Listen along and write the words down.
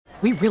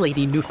We really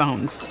need new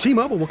phones.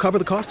 T-Mobile will cover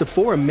the cost of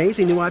 4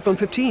 amazing new iPhone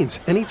 15s,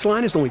 and each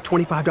line is only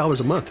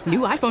 $25 a month. New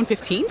iPhone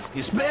 15s?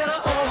 It's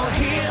better over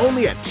here.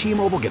 Only at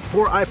T-Mobile, get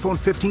 4 iPhone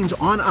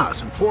 15s on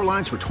us and 4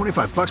 lines for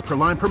 $25 per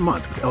line per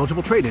month with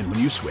eligible trade-in when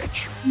you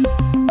switch.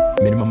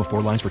 Minimum of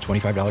 4 lines for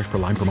 $25 per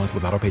line per month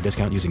with autopay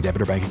discount using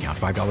debit or bank account.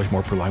 $5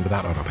 more per line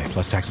without autopay,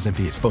 plus taxes and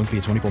fees. Phone fee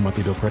at 24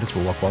 monthly bill credits for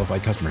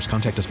well-qualified customers.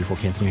 Contact us before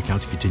canceling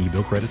account to continue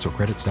bill credits or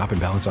credit stop and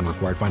balance on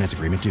required finance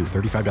agreement due.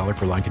 $35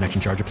 per line connection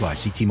charge applies.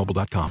 See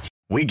T-Mobile.com.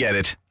 We get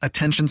it.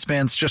 Attention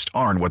spans just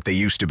aren't what they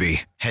used to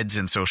be. Heads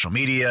in social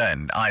media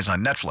and eyes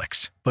on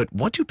Netflix. But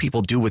what do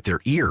people do with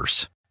their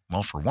ears?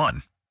 Well, for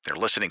one, they're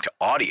listening to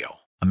audio.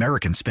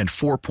 Americans spend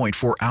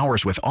 4.4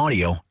 hours with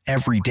audio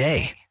every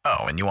day.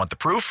 Oh, and you want the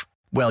proof?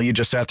 Well, you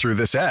just sat through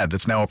this ad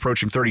that's now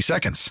approaching 30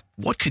 seconds.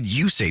 What could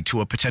you say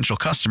to a potential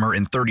customer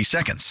in 30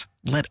 seconds?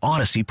 Let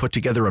Odyssey put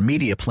together a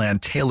media plan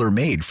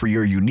tailor-made for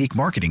your unique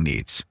marketing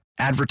needs.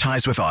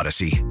 Advertise with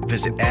Odyssey.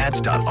 Visit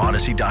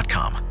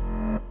ads.odyssey.com.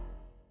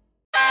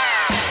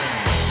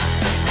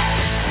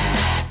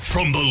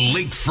 From the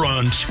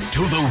lakefront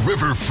to the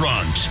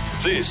riverfront,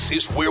 this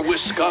is where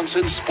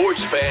Wisconsin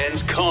sports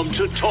fans come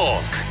to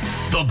talk.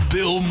 The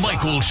Bill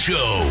Michaels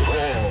Show.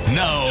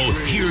 Now,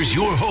 here's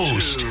your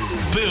host,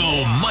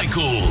 Bill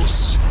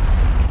Michaels.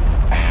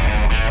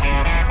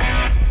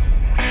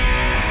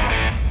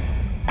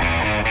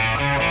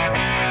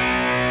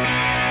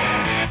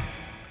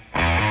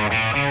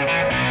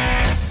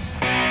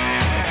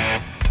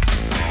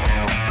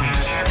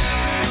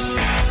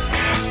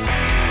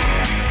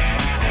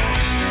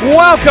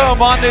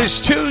 Welcome on this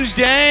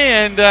Tuesday,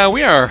 and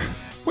we are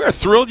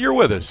thrilled you're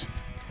with us.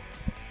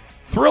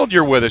 Thrilled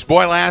you're with us.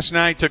 Boy, last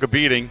night took a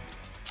beating.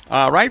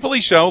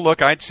 Rightfully so.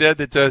 Look, I'd said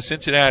that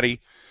Cincinnati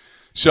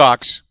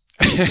sucks,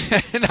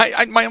 and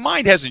my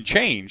mind hasn't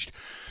changed.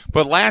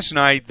 But last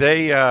night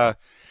they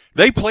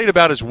played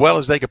about as well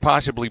as they could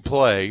possibly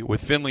play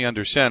with Finley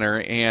under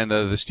center, and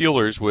the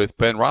Steelers with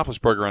Ben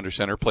Roethlisberger under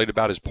center played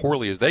about as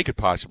poorly as they could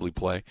possibly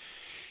play.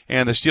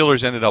 And the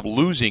Steelers ended up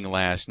losing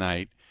last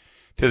night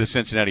to the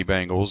Cincinnati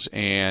Bengals.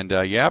 And,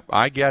 yep,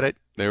 I get it.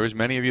 There was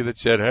many of you that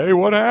said, hey,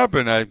 what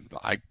happened? I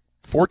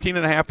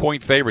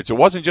 14.5-point favorites. It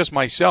wasn't just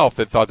myself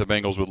that thought the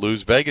Bengals would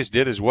lose. Vegas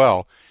did as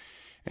well.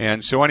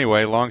 And so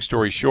anyway, long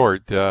story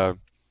short, the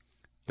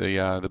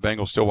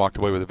Bengals still walked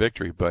away with a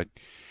victory. But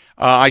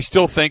I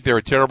still think they're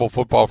a terrible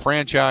football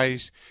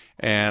franchise,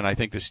 and I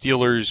think the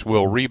Steelers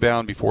will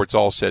rebound before it's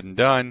all said and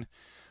done.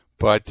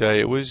 But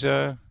it was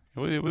a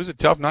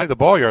tough night at the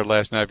ball yard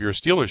last night if you're a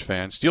Steelers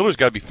fan. Steelers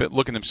got to be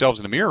looking themselves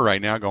in the mirror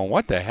right now going,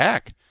 what the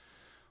heck?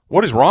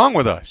 What is wrong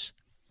with us?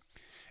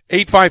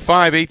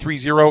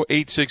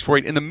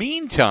 855-830-8648. In the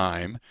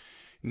meantime,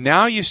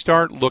 now you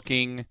start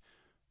looking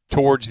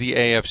towards the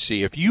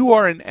AFC. If you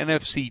are an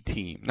NFC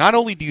team, not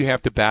only do you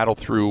have to battle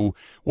through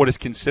what is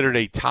considered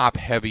a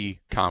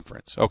top-heavy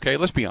conference, okay?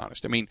 Let's be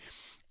honest. I mean,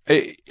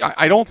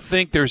 I don't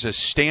think there's a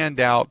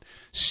standout,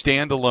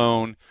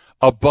 standalone,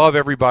 above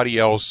everybody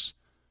else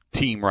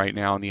team right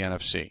now in the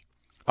NFC.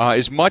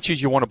 As much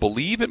as you want to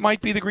believe it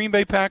might be the Green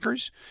Bay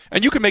Packers,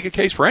 and you can make a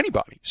case for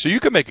anybody. So you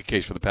can make a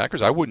case for the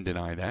Packers. I wouldn't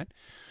deny that.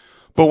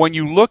 But when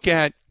you look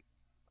at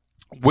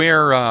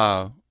where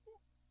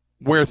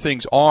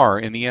things are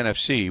in the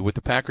NFC, with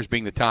the Packers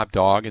being the top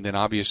dog, and then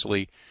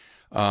obviously,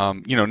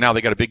 now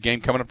they got a big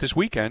game coming up this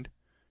weekend.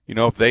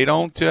 If they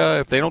don't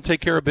take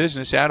care of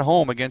business at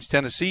home against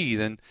Tennessee,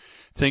 then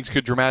things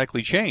could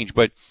dramatically change.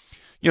 But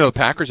the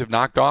Packers have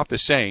knocked off the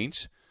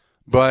Saints,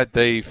 but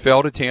they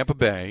fell to Tampa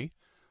Bay.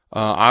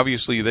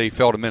 Obviously, they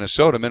fell to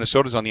Minnesota.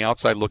 Minnesota's on the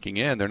outside looking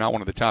in. They're not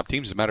one of the top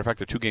teams. As a matter of fact,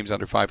 they're 2 games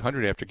under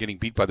 500 after getting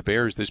beat by the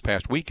Bears this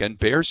past weekend.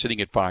 Bears sitting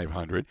at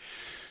 500.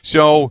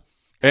 So,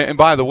 and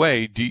by the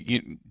way, do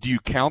you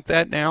count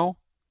that now?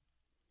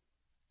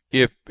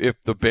 If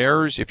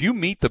you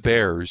meet the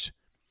Bears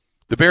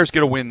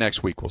get a win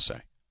next week, we'll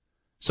say.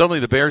 Suddenly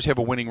the Bears have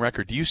a winning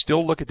record. Do you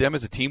still look at them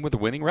as a team with a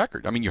winning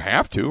record? I mean, you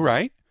have to,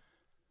 right?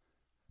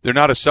 They're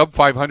not a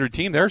sub-500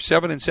 team. They're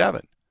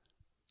 7-7.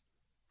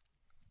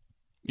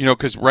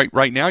 Because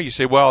right now you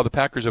say, well, the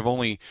Packers they're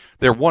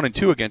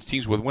 1-2 against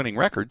teams with winning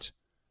records.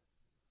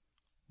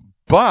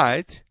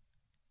 But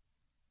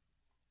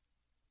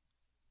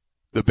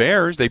the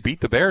Bears, they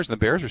beat the Bears, and the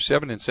Bears are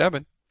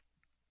 7-7.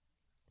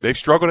 They've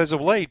struggled as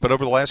of late, but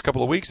over the last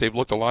couple of weeks, they've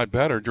looked a lot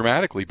better,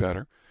 dramatically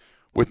better,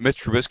 with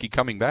Mitch Trubisky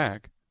coming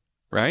back,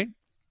 right?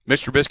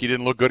 Mitch Trubisky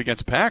didn't look good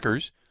against the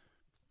Packers.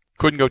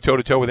 Couldn't go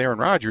toe-to-toe with Aaron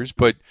Rodgers,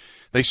 but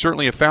they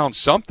certainly have found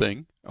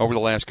something over the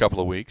last couple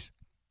of weeks.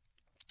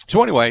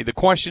 So anyway, the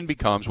question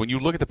becomes, when you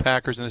look at the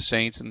Packers and the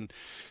Saints and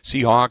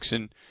Seahawks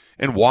and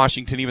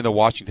Washington, even though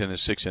Washington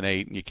is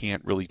 6-8, and you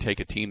can't really take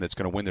a team that's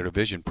going to win their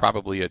division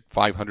probably at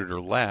 500 or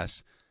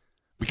less,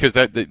 because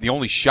the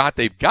only shot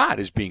they've got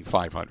is being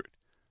 500.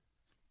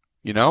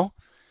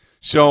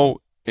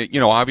 So,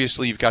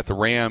 obviously you've got the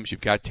Rams,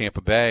 you've got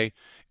Tampa Bay,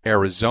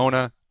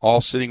 Arizona,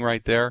 all sitting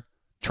right there,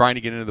 trying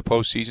to get into the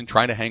postseason,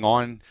 trying to hang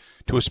on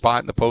to a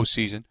spot in the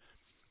postseason.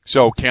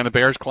 So can the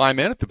Bears climb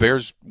in? If the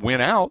Bears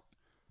win out,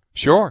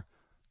 sure.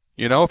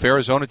 If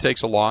Arizona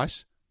takes a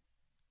loss,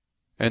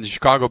 and the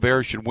Chicago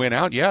Bears should win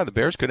out, yeah, the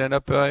Bears could end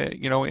up,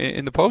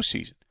 in the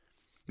postseason.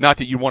 Not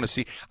that you want to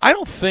see. I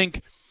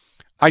think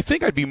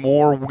I'd be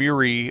more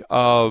weary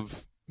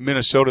of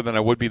Minnesota than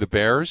I would be the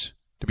Bears,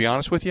 to be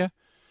honest with you.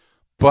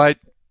 But,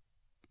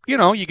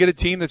 you get a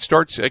team that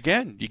starts,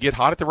 again, you get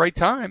hot at the right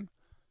time.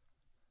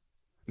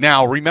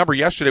 Now, remember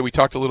yesterday we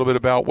talked a little bit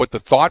about what the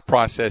thought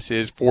process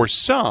is for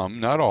some,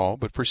 not all,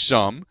 but for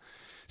some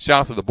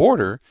south of the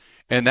border,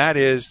 and that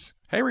is,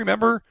 hey,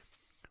 remember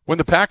when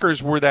the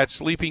Packers were that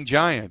sleeping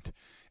giant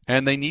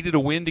and they needed a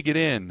win to get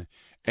in,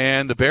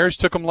 and the Bears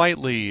took them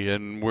lightly,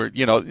 and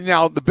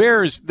now the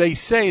Bears, they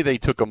say they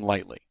took them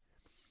lightly.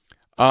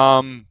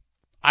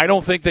 I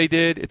don't think they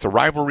did. It's a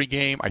rivalry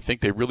game. I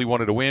think they really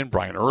wanted to win.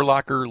 Brian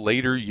Urlacher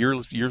later,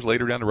 years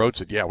later down the road,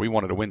 said, yeah, we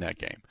wanted to win that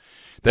game.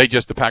 The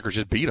Packers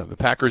just beat them. The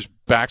Packers'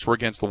 backs were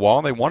against the wall,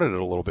 and they wanted it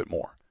a little bit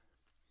more.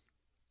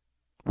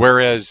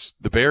 Whereas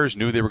the Bears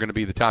knew they were going to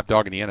be the top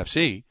dog in the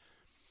NFC,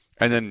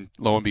 and then,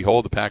 lo and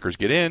behold, the Packers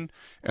get in,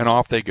 and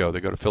off they go.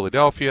 They go to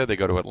Philadelphia. They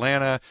go to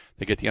Atlanta.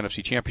 They get the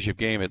NFC Championship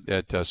game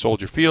at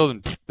Soldier Field,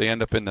 and they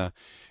end up in the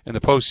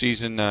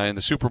postseason, in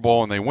the Super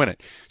Bowl, and they win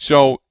it.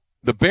 So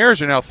the Bears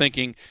are now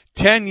thinking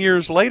 10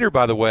 years later,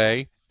 by the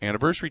way,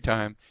 anniversary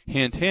time,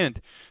 hint, hint,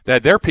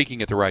 that they're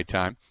peaking at the right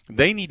time.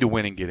 They need to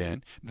win and get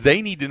in.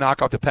 They need to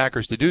knock off the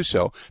Packers to do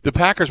so. The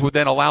Packers would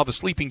then allow the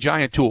sleeping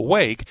giant to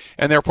awake,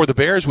 and therefore the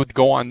Bears would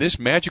go on this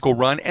magical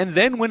run and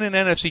then win an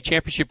NFC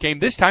Championship game,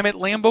 this time at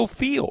Lambeau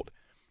Field,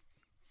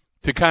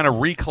 to kind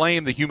of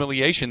reclaim the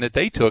humiliation that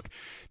they took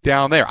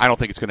down there. I don't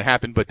think it's going to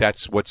happen, but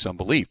that's what some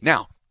believe.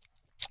 Now,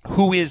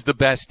 who is the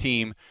best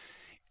team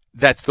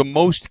that's the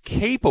most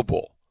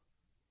capable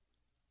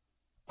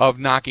of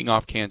knocking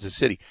off Kansas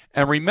City?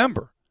 And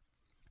remember,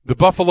 the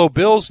Buffalo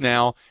Bills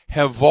now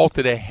have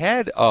vaulted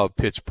ahead of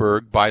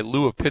Pittsburgh by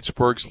lieu of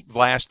Pittsburgh's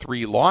last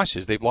 3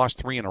 losses. They've lost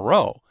 3 in a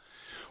row.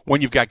 When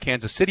you've got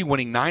Kansas City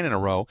winning 9 in a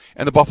row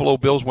and the Buffalo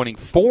Bills winning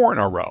 4 in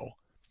a row,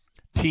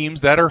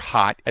 teams that are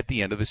hot at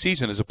the end of the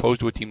season, as opposed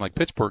to a team like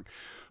Pittsburgh,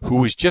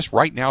 who is just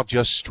right now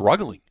just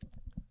struggling.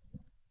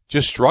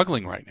 Just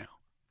struggling right now.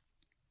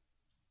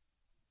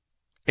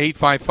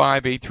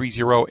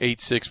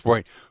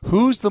 855-830-8648.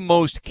 Who's the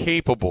most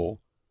capable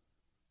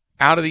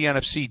out of the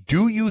NFC,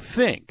 do you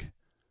think,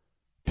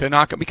 to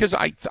knock up? Because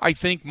I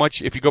think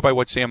much, if you go by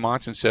what Sam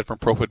Monson said from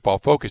Pro Football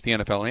Focus, the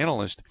NFL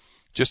analyst,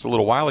 just a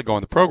little while ago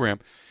in the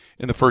program,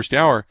 in the first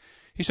hour,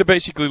 he said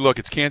basically, look,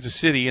 it's Kansas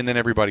City and then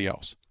everybody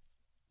else.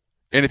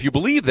 And if you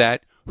believe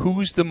that,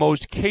 who's the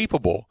most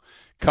capable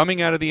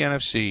coming out of the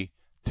NFC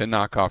to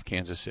knock off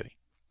Kansas City?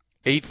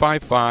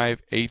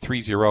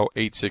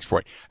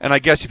 855-830-8648. And I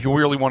guess if you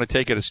really want to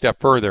take it a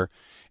step further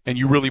and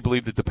you really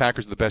believe that the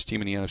Packers are the best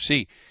team in the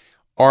NFC,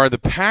 are the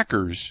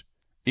Packers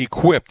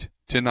equipped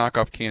to knock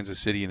off Kansas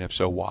City, and if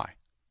so, why?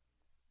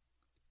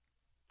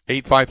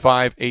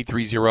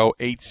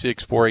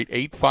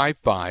 855-830-8648,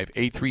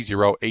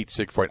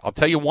 855-830-8648. I'll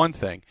tell you one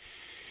thing.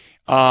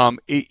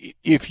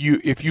 If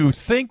you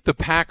think the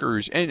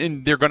Packers,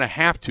 and they're going to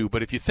have to,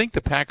 but if you think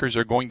the Packers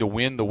are going to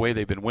win the way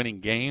they've been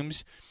winning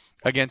games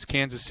against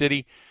Kansas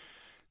City,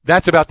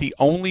 that's about the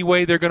only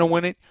way they're going to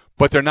win it,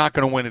 but they're not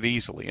going to win it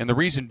easily. And the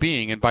reason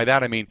being, and by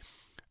that I mean,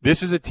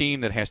 this is a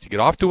team that has to get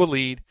off to a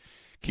lead,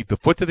 keep the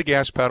foot to the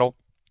gas pedal,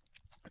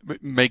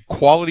 make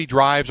quality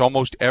drives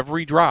almost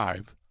every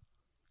drive.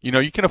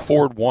 You can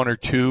afford 1 or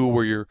 2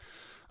 where you're,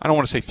 I don't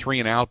want to say 3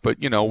 and out, but,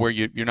 where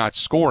you're not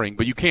scoring,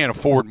 but you can't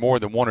afford more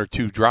than 1 or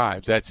 2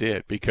 drives. That's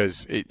it,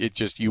 because it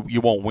just,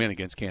 you won't win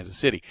against Kansas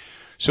City.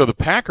 So the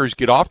Packers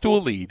get off to a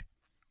lead.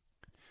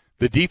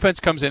 The defense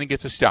comes in and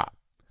gets a stop.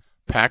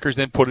 Packers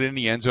then put it in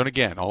the end zone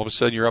again. All of a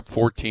sudden you're up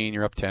 14,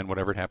 you're up 10,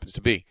 whatever it happens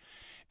to be.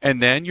 And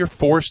then you're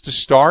forced to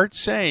start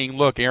saying,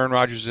 look, Aaron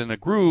Rodgers is in a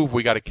groove,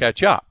 we got to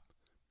catch up.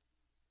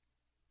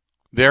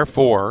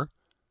 Therefore,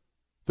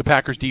 the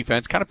Packers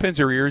defense kind of pins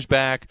their ears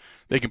back.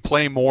 They can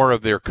play more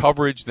of their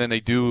coverage than they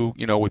do,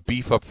 with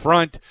beef up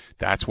front.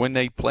 That's when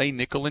they play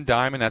nickel and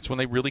dime, and that's when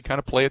they really kind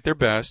of play at their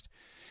best.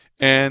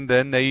 And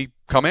then they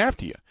come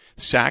after you.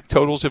 Sack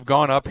totals have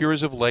gone up here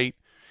as of late.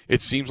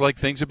 It seems like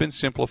things have been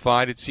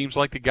simplified. It seems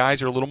like the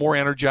guys are a little more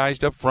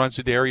energized up front.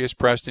 Za'Darius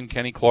Preston,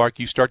 Kenny Clark,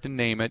 you start to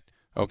name it,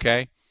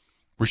 okay?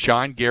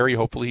 Rashawn Gary,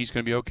 hopefully he's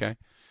going to be okay.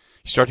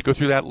 You start to go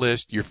through that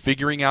list. You're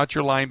figuring out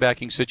your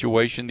linebacking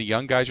situation. The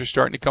young guys are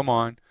starting to come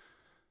on.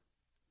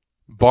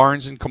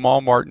 Barnes and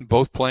Kamal Martin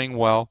both playing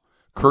well.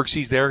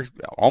 Kirksey's there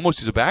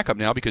almost as a backup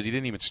now because he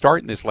didn't even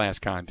start in this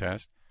last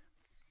contest.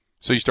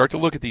 So you start to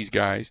look at these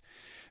guys,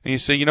 and you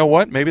say, you know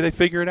what? Maybe they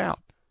figure it out.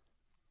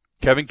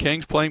 Kevin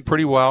King's playing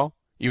pretty well,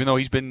 even though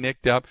he's been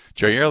nicked up.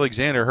 Jair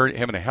Alexander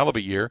having a hell of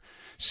a year.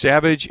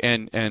 Savage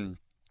and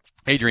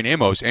Adrian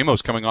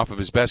Amos coming off of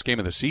his best game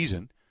of the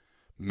season.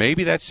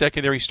 Maybe that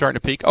secondary starting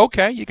to peak.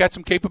 Okay, you got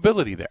some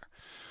capability there.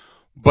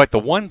 But the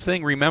one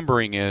thing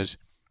remembering is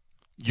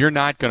you're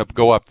not going to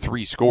go up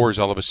 3 scores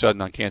all of a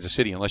sudden on Kansas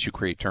City unless you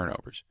create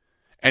turnovers.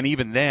 And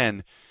even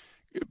then,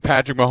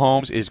 Patrick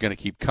Mahomes is going to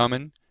keep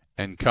coming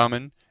and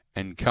coming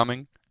and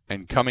coming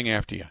and coming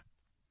after you.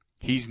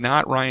 He's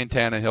not Ryan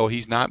Tannehill.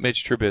 He's not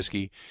Mitch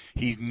Trubisky.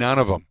 He's none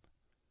of them.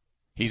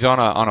 He's on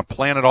a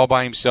planet all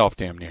by himself,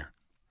 damn near.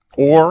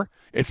 Or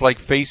it's like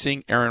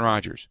facing Aaron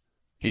Rodgers.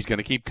 He's going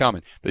to keep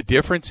coming. The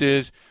difference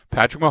is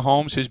Patrick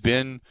Mahomes has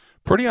been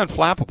pretty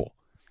unflappable.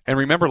 And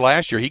remember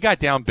last year, he got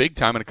down big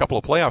time in a couple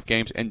of playoff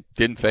games and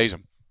didn't phase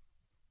him.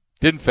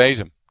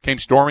 Came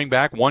storming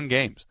back, won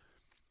games.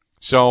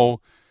 So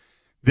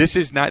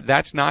that's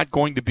not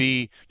going to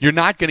be, you're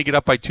not going to get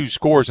up by 2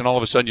 scores and all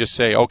of a sudden just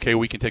say, okay,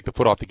 we can take the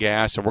foot off the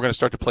gas and we're going to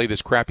start to play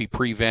this crappy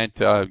prevent,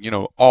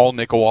 all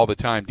nickel all the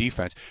time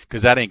defense,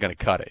 because that ain't going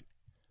to cut it.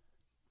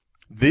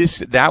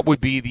 That would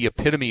be the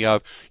epitome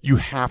of you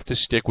have to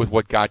stick with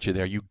what got you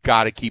there. You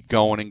got to keep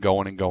going and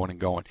going and going and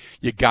going.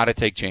 You got to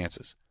take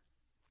chances.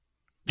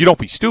 You don't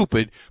be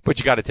stupid, but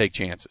you got to take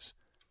chances.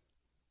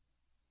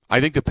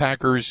 I think the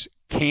Packers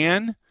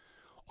can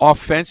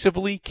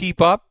offensively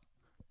keep up.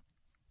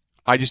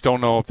 I just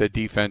don't know if that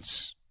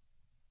defense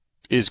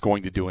is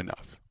going to do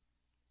enough.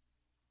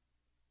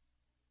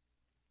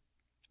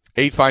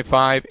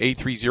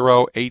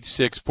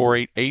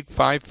 855-830-8648,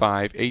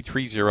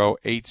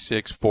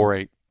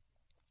 855-830-8648.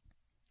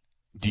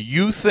 Do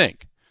you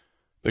think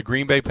the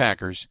Green Bay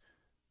Packers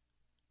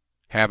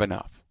have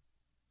enough?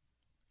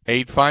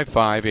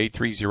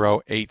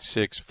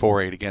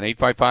 855-830-8648. Again,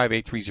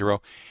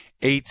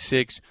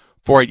 855-830-8648.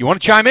 You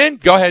want to chime in?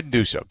 Go ahead and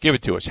do so. Give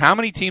it to us. How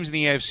many teams in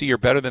the AFC are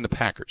better than the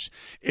Packers?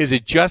 Is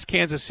it just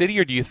Kansas City,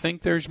 or do you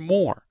think there's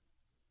more?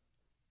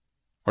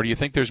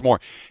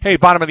 Hey,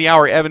 bottom of the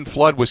hour, Evan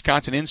Flood,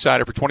 Wisconsin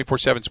insider for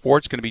 24/7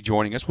 Sports, going to be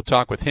joining us. We'll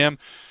talk with him.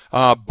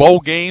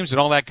 Bowl games and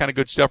all that kind of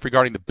good stuff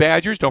regarding the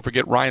Badgers. Don't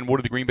forget Ryan Wood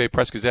of the Green Bay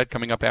Press-Gazette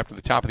coming up after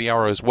the top of the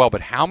hour as well.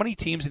 But how many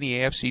teams in the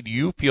AFC do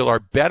you feel are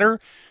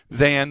better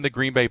than the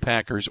Green Bay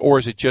Packers, or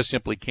is it just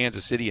simply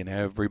Kansas City and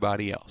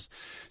everybody else?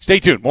 Stay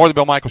tuned. More of the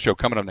Bill Michaels Show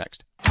coming up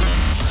next.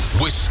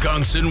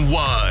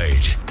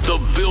 Wisconsin-wide,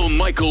 the Bill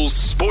Michaels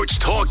Sports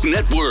Talk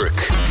Network.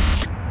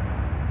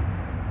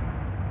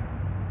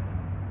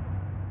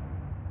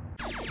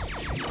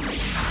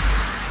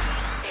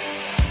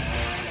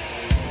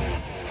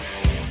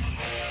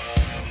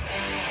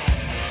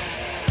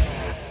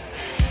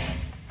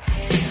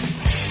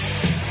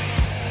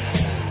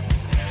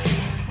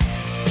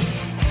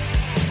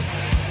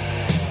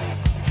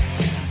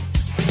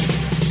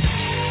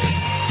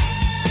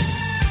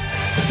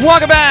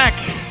 Welcome back.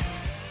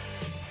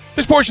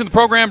 This portion of the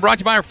program brought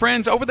to you by our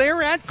friends over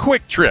there at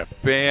Quick Trip.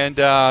 And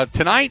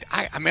tonight,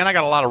 I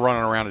got a lot of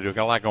running around to do.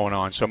 Got a lot going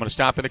on. So I'm going to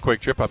stop in the Quick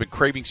Trip. I've been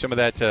craving some of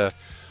that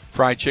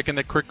fried chicken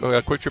that Quick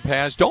Trip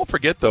has. Don't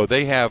forget, though,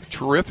 they have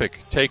terrific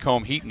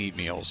take-home heat and eat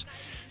meals.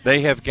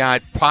 They have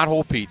got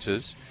pothole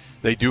pizzas.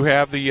 They do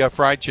have the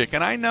fried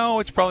chicken. I know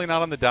it's probably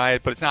not on the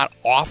diet, but it's not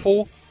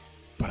awful.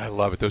 But I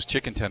love it. Those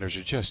chicken tenders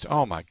are just,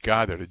 oh, my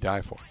God, they're to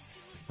die for.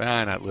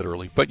 Not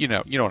literally, but you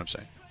know what I'm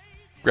saying.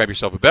 Grab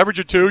yourself a beverage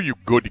or two. You're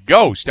good to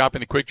go. Stop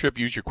in the Quick Trip.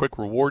 Use your Quick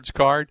Rewards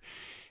card,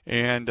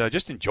 and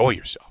just enjoy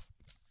yourself.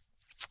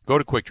 Go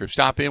to Quick Trip.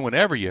 Stop in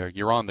whenever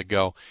you're on the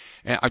go.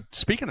 And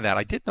speaking of that,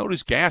 I did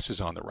notice gas is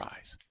on the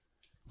rise.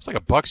 It was like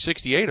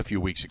 $1.68 a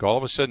few weeks ago. All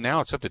of a sudden now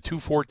it's up to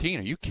 $2.14.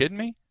 Are you kidding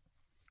me?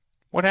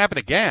 What happened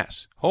to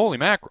gas? Holy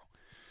mackerel.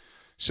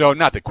 So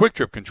not that Quick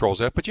Trip controls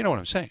that, but you know what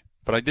I'm saying.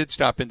 But I did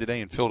stop in today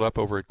and filled up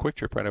over at Quick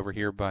Trip right over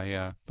here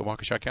by the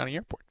Waukesha County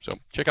Airport. So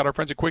check out our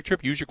friends at Quick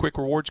Trip. Use your Quick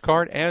Rewards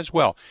card as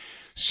well.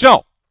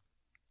 So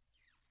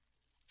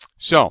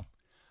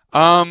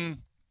I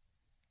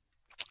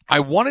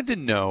wanted to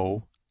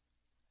know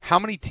how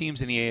many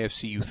teams in the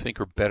AFC you think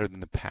are better than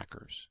the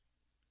Packers.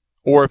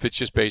 Or if it's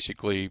just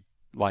basically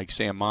like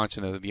Sam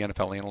Monson, the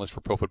NFL analyst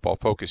for Pro Football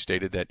Focus,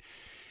 stated that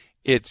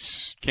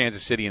it's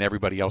Kansas City and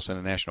everybody else in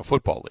the National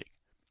Football League.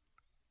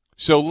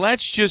 So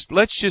let's just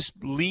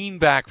lean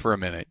back for a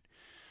minute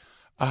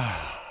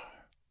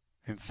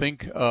and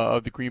think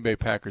of the Green Bay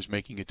Packers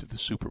making it to the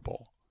Super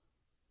Bowl.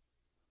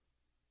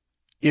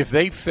 If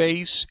they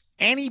face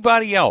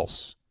anybody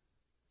else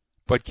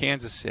but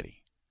Kansas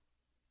City,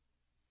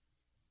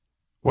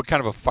 what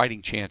kind of a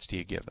fighting chance do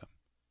you give them?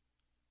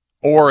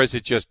 Or is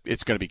it just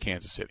it's going to be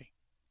Kansas City?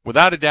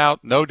 Without a doubt,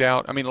 no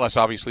doubt. I mean, unless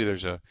obviously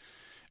there's an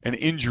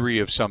injury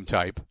of some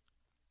type.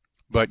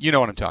 But you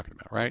know what I'm talking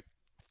about, right?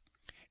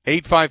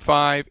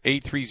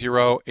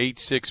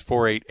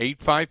 855-830-8648,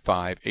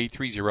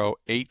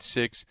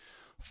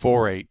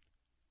 855-830-8648.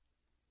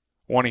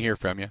 Want to hear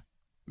from you.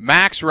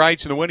 Max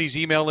writes in the Winnie's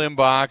email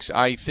inbox,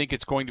 I think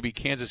it's going to be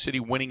Kansas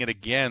City winning it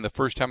again. The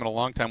first time in a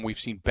long time we've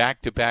seen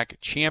back-to-back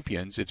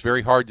champions. It's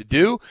very hard to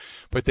do,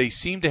 but they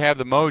seem to have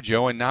the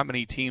mojo, and not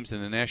many teams in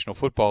the National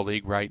Football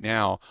League right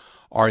now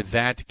are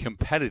that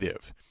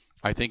competitive.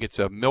 I think it's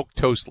a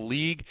milquetoast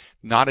league,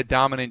 not a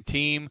dominant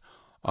team.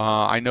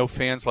 I know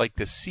fans like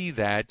to see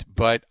that,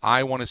 but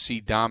I want to see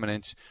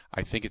dominance.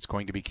 I think it's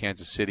going to be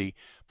Kansas City,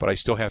 but I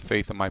still have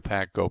faith in my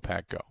Pack. Go,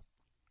 Pack, go.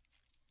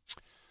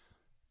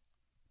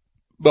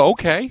 But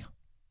okay,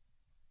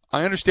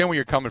 I understand where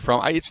you're coming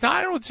from. It's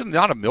not a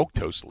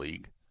milquetoast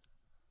league.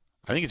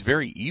 I think it's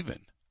very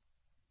even.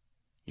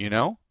 You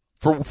know,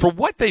 for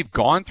what they've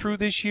gone through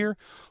this year.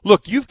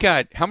 Look, you've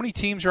got how many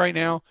teams right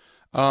now?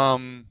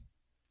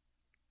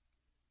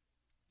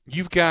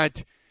 you've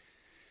got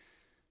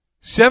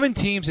 7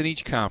 teams in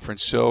each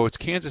conference, so it's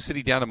Kansas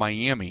City down to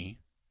Miami.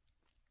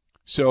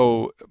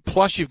 So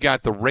plus you've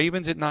got the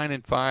Ravens at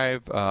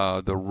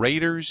 9-5, the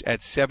Raiders at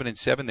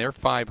 7-7. They're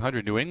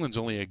 500. New England's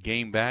only a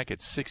game back at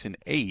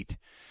 6-8.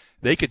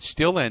 They could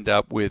still end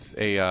up with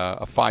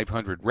a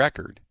 500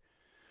 record.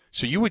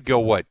 So you would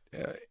go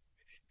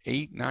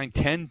 8, 9,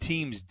 10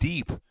 teams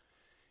deep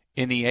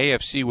in the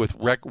AFC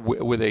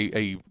with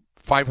a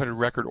 500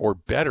 record or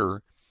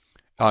better.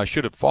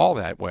 Should it fall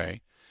that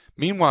way.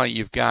 Meanwhile,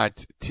 you've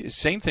got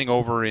same thing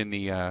over in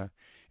the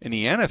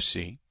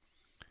NFC.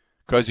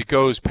 Because it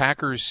goes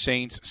Packers,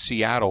 Saints,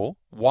 Seattle,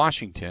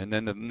 Washington.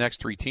 Then the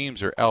next 3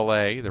 teams are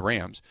L.A., the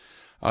Rams,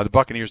 the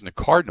Buccaneers, and the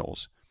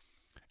Cardinals.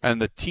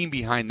 And the team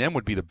behind them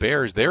would be the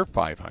Bears. They're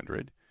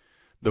 500.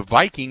 The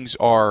Vikings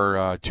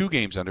are 2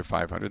 games under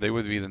 500. They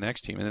would be the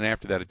next team. And then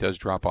after that, it does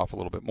drop off a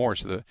little bit more.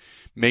 So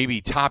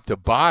maybe top to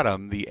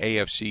bottom, the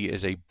AFC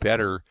is a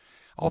better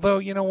 – although,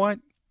 you know what?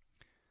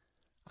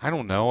 I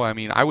don't know. I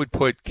mean, I would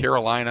put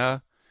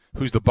Carolina –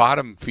 who's the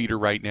bottom feeder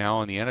right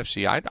now in the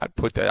NFC, I'd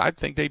put that. I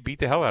think they beat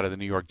the hell out of the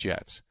New York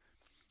Jets.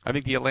 I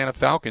think the Atlanta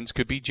Falcons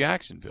could beat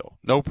Jacksonville.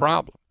 No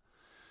problem.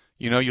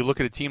 You know, you look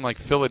at a team like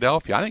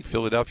Philadelphia. I think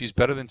Philadelphia's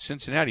better than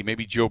Cincinnati.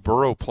 Maybe Joe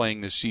Burrow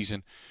playing this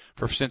season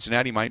for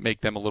Cincinnati might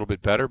make them a little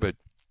bit better, but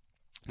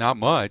not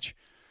much.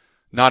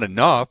 Not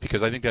enough,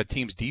 because I think that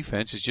team's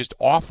defense is just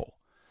awful.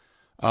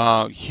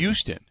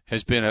 Houston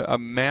has been a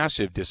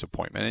massive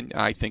disappointment, and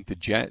I think the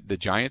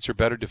Giants are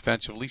better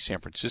defensively. San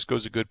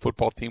Francisco's a good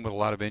football team with a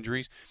lot of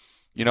injuries.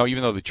 You know,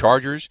 even though the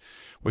Chargers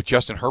with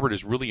Justin Herbert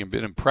has really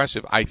been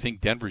impressive, I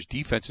think Denver's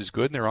defense is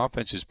good and their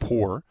offense is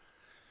poor.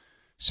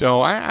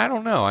 So I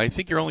don't know. I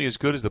think you're only as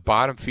good as the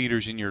bottom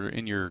feeders in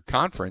your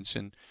conference,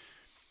 and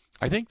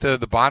I think the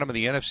bottom of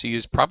the NFC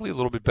is probably a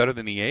little bit better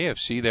than the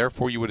AFC.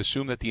 Therefore, you would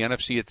assume that the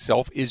NFC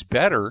itself is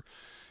better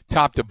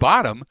top to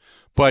bottom.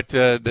 But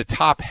the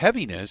top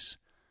heaviness,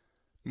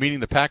 meaning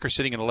the Packers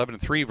sitting at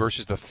 11-3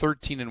 versus the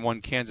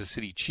 13-1 Kansas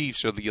City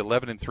Chiefs, or the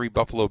 11-3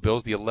 Buffalo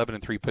Bills, the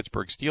 11-3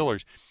 Pittsburgh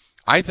Steelers,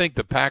 I think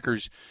the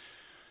Packers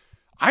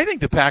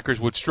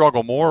would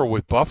struggle more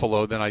with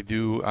Buffalo than I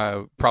do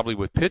probably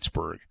with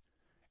Pittsburgh.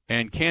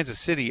 And Kansas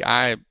City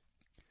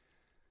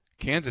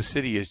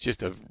is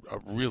just a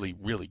really,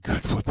 really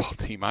good football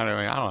team. I don't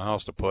know how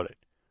else to put it.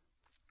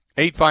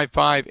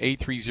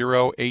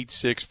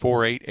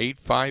 855-830-8648,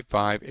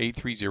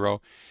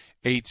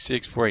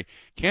 855-830-8648.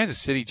 Kansas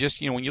City,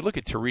 just, when you look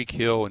at Tyreek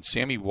Hill and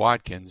Sammy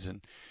Watkins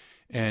and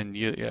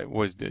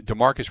was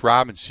DeMarcus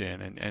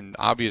Robinson and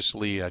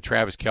obviously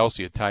Travis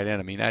Kelce at tight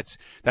end. I mean, that's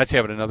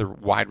having another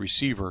wide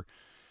receiver.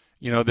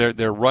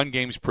 Their run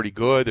game's pretty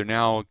good. They're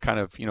now kind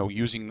of,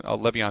 using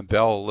Le'Veon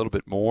Bell a little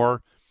bit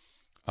more.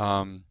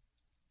 And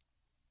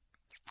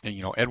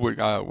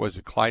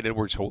Clyde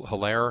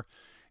Edwards-Helaire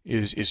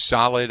is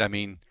solid. I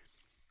mean,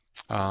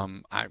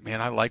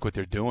 I like what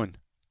they're doing.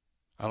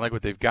 I like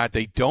what they've got.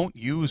 They don't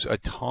use a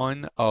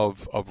ton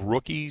of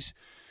rookies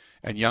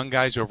and young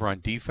guys over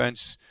on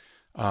defense.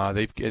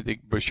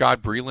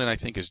 Bashad Breeland, I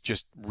think, is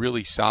just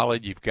really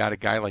solid. You've got a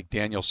guy like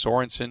Daniel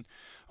Sorensen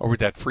over at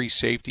that free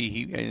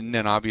safety. And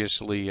then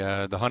obviously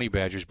the Honey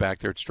Badgers back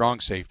there at strong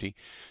safety.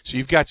 So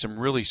you've got some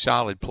really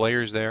solid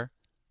players there.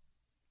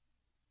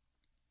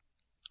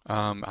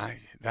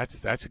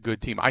 That's a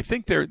good team. I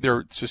think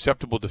they're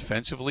susceptible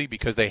defensively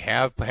because they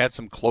have had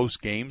some close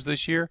games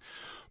this year.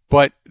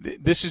 But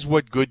this is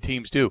what good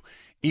teams do.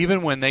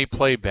 Even when they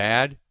play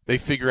bad, they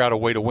figure out a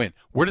way to win.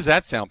 Where does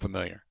that sound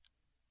familiar?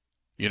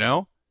 We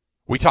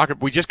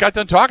just got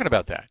done talking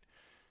about that.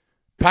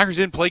 Packers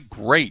didn't play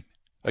great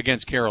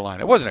against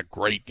Carolina. It wasn't a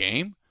great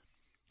game,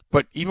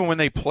 but even when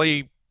they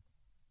play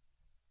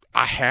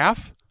a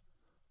half,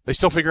 they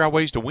still figure out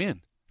ways to win.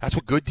 That's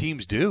what good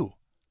teams do.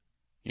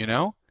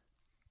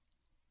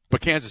 But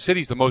Kansas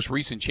City's the most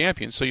recent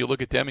champion, so you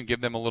look at them and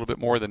give them a little bit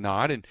more of the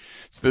nod. And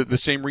it's the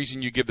same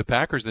reason you give the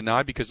Packers the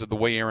nod because of the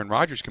way Aaron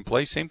Rodgers can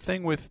play. Same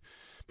thing with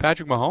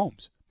Patrick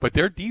Mahomes. But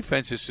their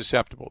defense is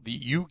susceptible.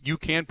 You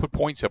can put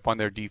points up on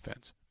their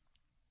defense.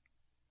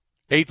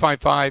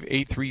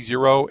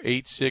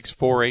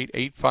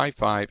 855-830-8648,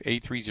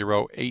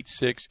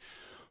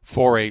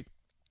 855-830-8648.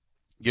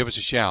 Give us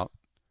a shout.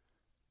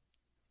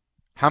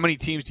 How many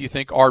teams do you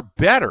think are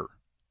better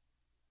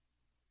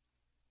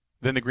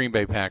than the Green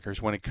Bay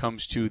Packers when it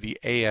comes to the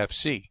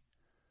AFC?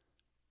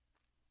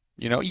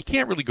 You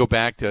can't really go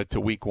back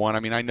to week one. I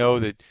mean, I know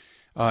that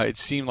it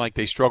seemed like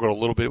they struggled a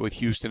little bit with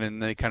Houston,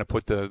 and they kind of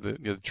put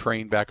the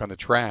train back on the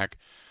track.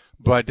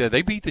 But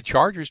they beat the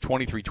Chargers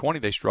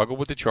 23-20. They struggled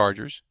with the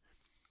Chargers.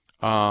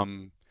 A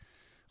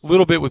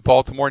little bit with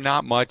Baltimore,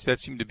 not much. That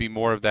seemed to be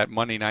more of that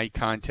Monday night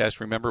contest.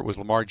 Remember, it was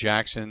Lamar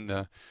Jackson,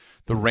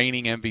 the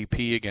reigning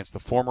MVP against the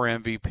former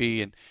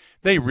MVP, and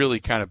they really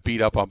kind of beat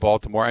up on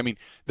Baltimore. I mean,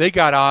 they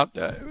got out.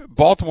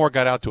 Baltimore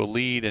got out to a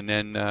lead, and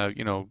then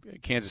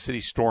Kansas City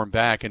stormed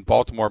back, and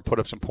Baltimore put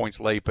up some points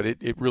late, but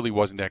it really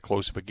wasn't that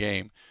close of a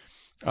game.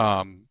 They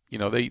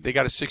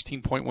got a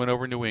 16-point win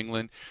over New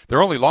England.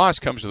 Their only loss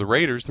comes to the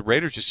Raiders. The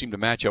Raiders just seem to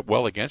match up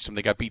well against them.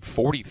 They got beat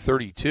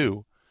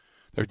 40-32.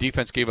 Their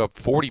defense gave up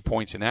 40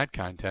 points in that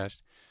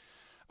contest.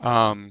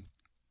 Then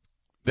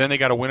they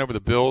got a win over the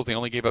Bills. They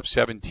only gave up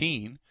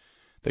 17.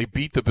 They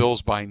beat the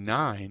Bills by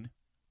 9.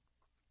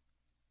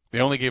 They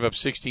only gave up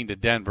 16 to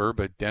Denver,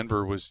 but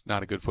Denver was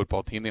not a good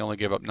football team. They only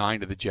gave up 9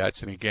 to the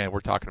Jets. And again,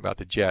 we're talking about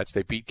the Jets.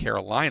 They beat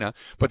Carolina,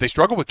 but they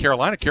struggled with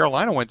Carolina.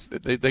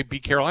 They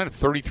beat Carolina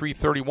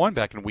 33-31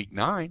 back in Week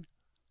 9.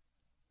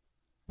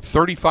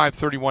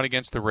 35-31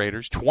 against the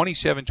Raiders,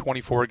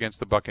 27-24 against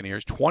the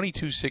Buccaneers,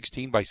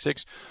 22-16 by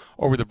 6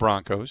 over the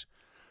Broncos,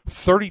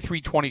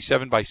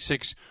 33-27 by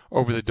 6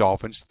 over the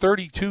Dolphins,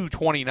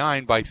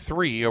 32-29 by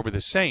 3 over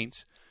the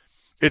Saints.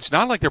 It's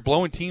not like they're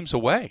blowing teams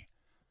away.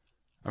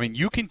 I mean,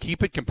 you can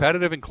keep it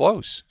competitive and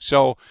close.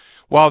 So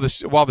while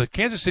the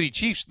Kansas City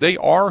Chiefs, they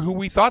are who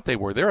we thought they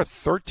were. They're a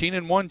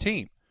 13-1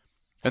 team,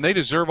 and they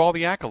deserve all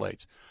the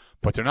accolades.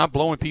 But they're not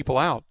blowing people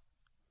out.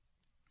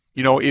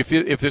 You know, if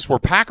this were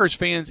Packers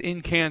fans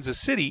in Kansas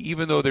City,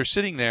 even though they're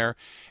sitting there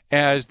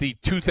as the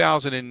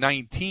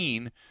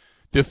 2019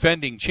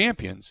 defending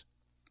champions,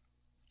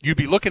 you'd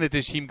be looking at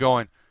this team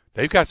going,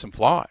 they've got some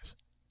flaws.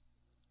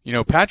 You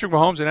know, Patrick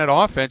Mahomes and that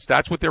offense,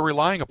 that's what they're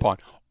relying upon.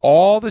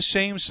 All the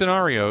same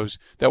scenarios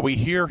that we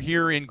hear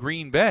here in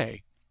Green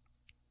Bay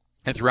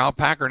and throughout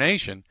Packer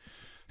Nation,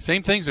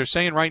 same things they're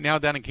saying right now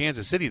down in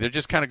Kansas City. They're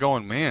just kind of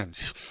going, man,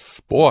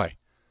 boy,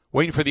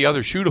 waiting for the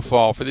other shoe to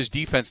fall for this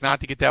defense not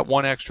to get that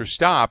one extra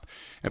stop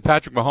and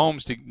Patrick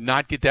Mahomes to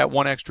not get that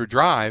one extra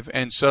drive,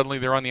 and suddenly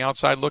they're on the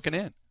outside looking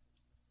in.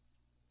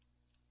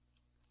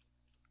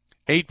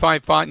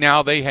 855,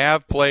 now they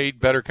have played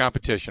better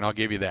competition, I'll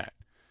give you that.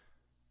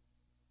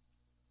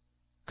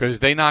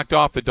 Because they knocked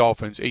off the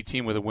Dolphins, a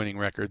team with a winning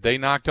record. They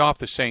knocked off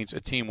the Saints, a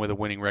team with a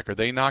winning record.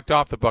 They knocked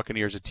off the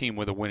Buccaneers, a team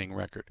with a winning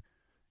record.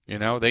 You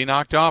know, they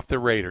knocked off the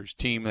Raiders,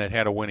 team that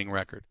had a winning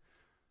record.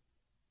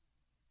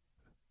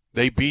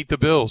 They beat the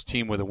Bills,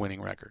 team with a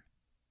winning record.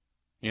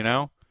 You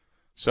know?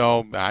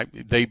 So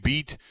they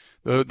beat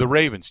the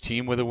Ravens,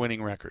 team with a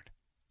winning record.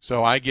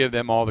 So I give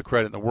them all the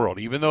credit in the world.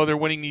 Even though they're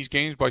winning these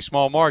games by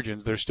small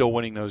margins, they're still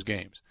winning those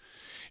games.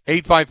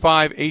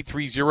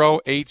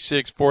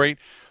 855-830-8648.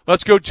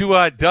 Let's go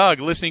to Doug,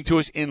 listening to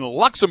us in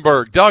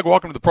Luxembourg. Doug,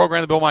 welcome to the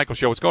program, The Bill Michaels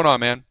Show. What's going on,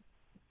 man?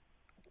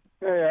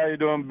 Hey, how you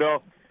doing,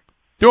 Bill?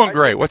 Doing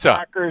great. What's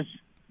up?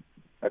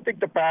 I think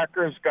the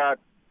Packers got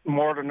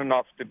more than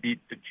enough to beat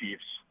the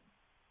Chiefs.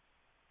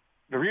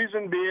 The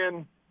reason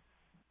being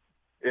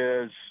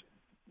is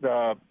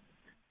the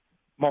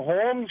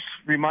Mahomes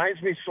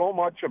reminds me so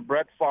much of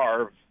Brett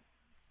Favre,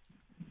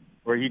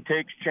 where he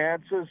takes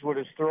chances with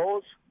his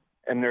throws,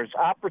 and there's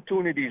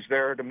opportunities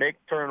there to make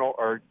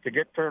to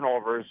get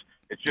turnovers.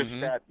 It's just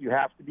that you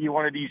have to be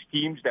one of these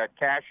teams that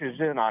cashes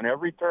in on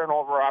every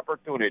turnover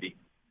opportunity,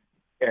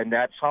 and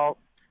that's how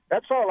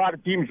a lot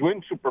of teams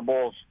win Super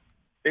Bowls.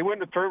 They win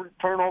the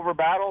turnover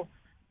battle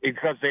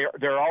because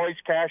they're always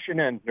cashing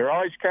in. They're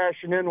always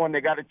cashing in when they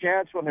got a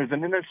chance. When there's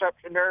an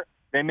interception there,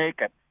 they make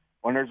it.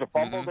 When there's a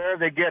fumble there,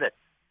 they get it.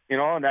 You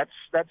know, and that's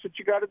what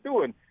you got to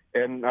do.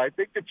 And I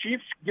think the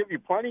Chiefs give you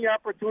plenty of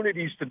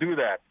opportunities to do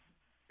that.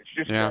 It's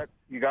just that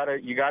you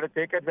gotta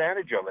take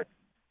advantage of it.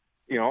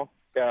 You know,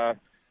 a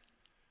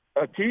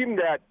team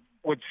that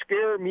would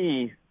scare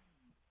me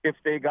if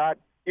they got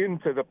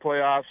into the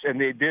playoffs, and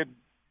they did,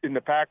 and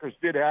the Packers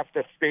did have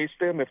to face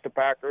them. If the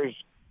Packers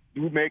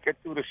do make it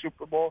to the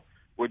Super Bowl,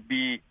 would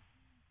be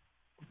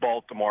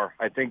Baltimore.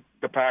 I think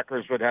the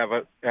Packers would have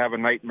a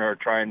nightmare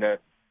trying to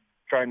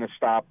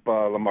stop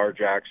Lamar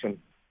Jackson.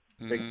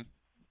 I think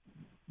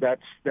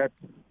that's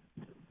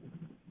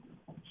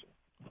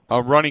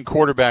a running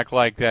quarterback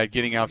like that,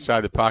 getting outside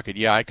the pocket.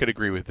 Yeah, I could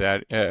agree with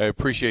that. I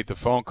appreciate the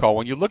phone call.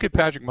 When you look at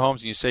Patrick Mahomes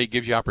and you say he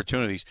gives you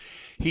opportunities,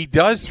 he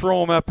does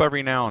throw them up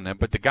every now and then,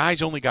 but the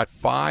guy's only got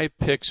 5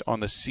 picks on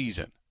the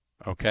season,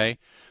 okay?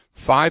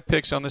 5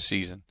 picks on the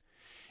season.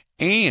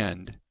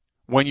 And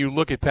when you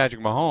look at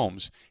Patrick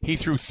Mahomes, he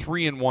threw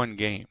 3 in one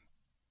game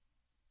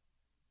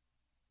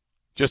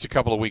just a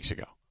couple of weeks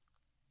ago.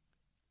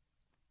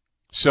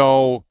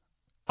 So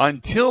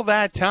until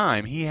that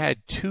time, he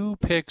had 2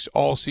 picks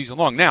all season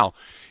long. Now,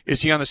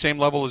 is he on the same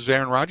level as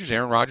Aaron Rodgers?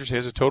 Aaron Rodgers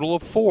has a total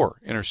of 4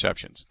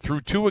 interceptions,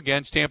 threw 2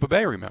 against Tampa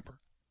Bay, remember.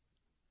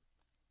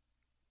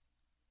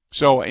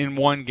 So in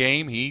one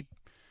game, he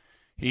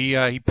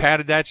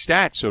padded that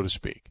stat, so to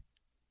speak.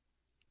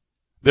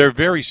 They're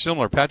very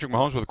similar. Patrick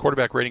Mahomes with a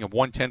quarterback rating of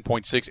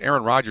 110.6.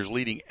 Aaron Rodgers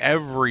leading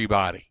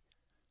everybody,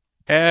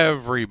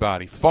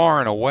 far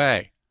and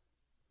away.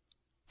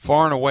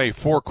 4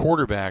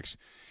 quarterbacks.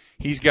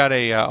 He's got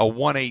a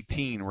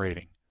 118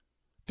 rating.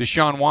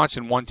 Deshaun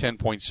Watson,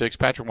 110.6.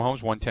 Patrick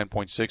Mahomes,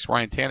 110.6.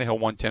 Ryan Tannehill,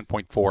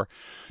 110.4.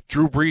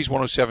 Drew Brees,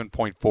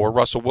 107.4.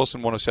 Russell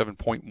Wilson,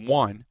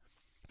 107.1.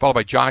 Followed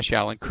by Josh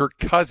Allen, Kirk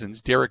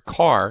Cousins, Derek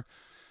Carr,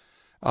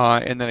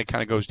 and then it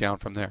kind of goes down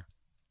from there.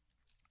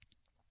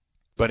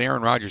 But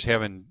Aaron Rodgers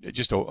having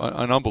just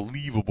an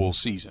unbelievable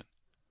season,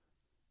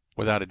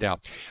 without a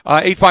doubt.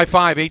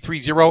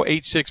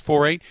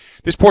 855-830-8648.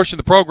 This portion of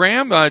the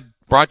program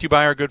brought to you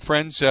by our good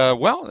friends.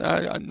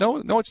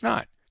 No, it's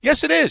not.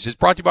 Yes, it is. It's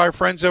brought to you by our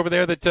friends over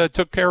there that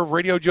took care of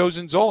Radio Joe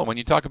Zinzola when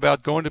you talk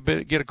about going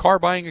to get a car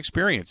buying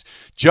experience.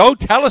 Joe,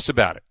 tell us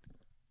about it.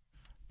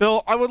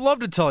 Bill, I would love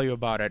to tell you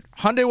about it.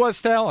 Hyundai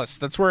West Allis,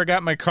 that's where I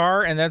got my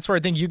car, and that's where I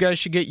think you guys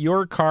should get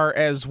your car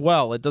as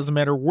well. It doesn't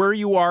matter where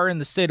you are in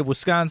the state of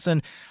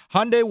Wisconsin,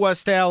 Hyundai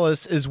West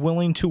Allis is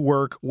willing to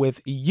work with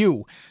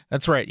you.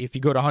 That's right. If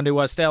you go to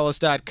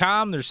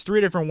HyundaiWestAllis.com, there's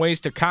 3 different ways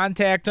to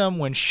contact them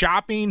when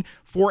shopping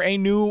for a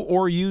new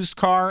or used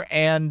car,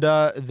 and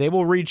they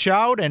will reach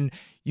out, and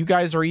you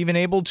guys are even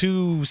able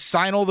to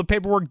sign all the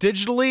paperwork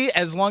digitally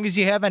as long as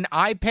you have an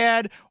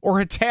iPad or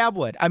a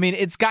tablet. I mean,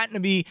 it's gotten to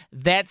be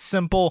that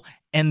simple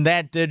and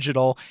that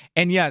digital.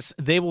 And yes,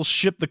 they will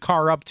ship the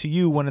car up to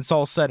you when it's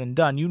all said and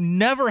done. You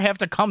never have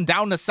to come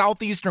down to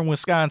southeastern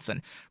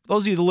Wisconsin. For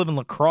those of you that live in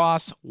La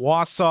Crosse,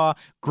 Wausau,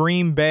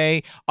 Green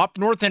Bay, up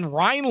north in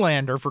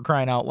Rhinelander, for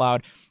crying out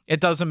loud,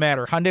 it doesn't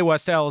matter. Hyundai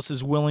West Allis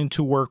is willing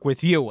to work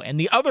with you. And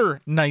the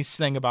other nice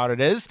thing about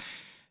it is,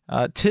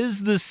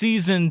 'tis the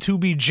season to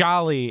be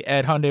jolly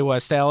at Hyundai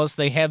West Allis.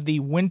 They have the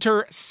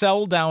winter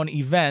sell-down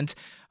event,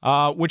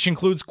 which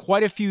includes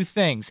quite a few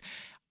things.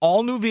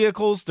 All new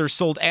vehicles, they're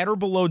sold at or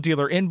below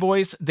dealer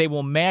invoice. They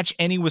will match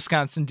any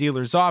Wisconsin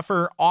dealer's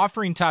offer,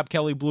 offering Top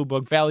Kelly Blue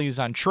Book values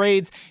on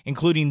trades,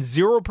 including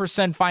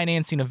 0%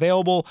 financing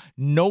available,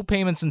 no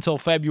payments until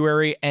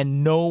February,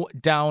 and no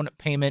down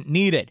payment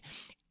needed.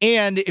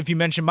 And if you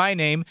mention my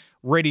name,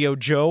 Radio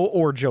Joe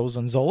or Joe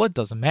Zinzola, it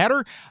doesn't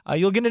matter,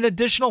 you'll get an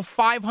additional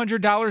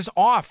 $500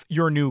 off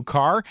your new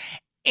car.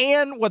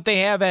 And what they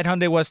have at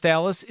Hyundai West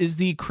Allis is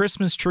the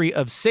Christmas tree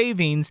of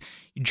savings.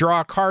 You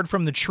draw a card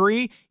from the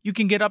tree, you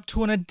can get up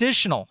to an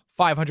additional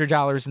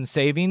 $500 in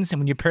savings. And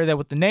when you pair that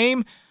with the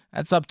name,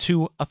 that's up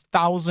to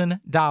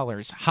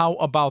 $1,000. How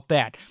about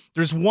that?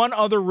 There's one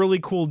other really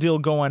cool deal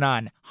going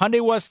on.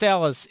 Hyundai West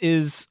Allis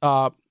is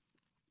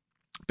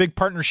big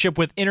partnership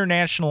with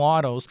International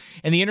Autos,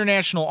 and the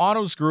International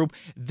Autos Group,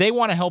 they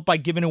want to help by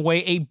giving away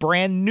a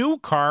brand new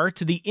car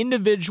to the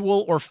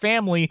individual or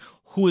family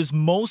who is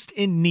most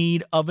in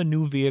need of a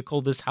new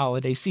vehicle this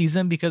holiday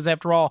season, because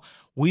after all,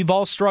 we've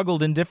all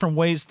struggled in different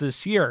ways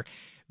this year.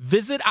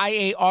 Visit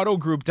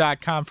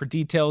IAAutogroup.com for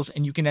details,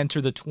 and you can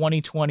enter the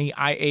 2020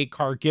 IA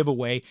car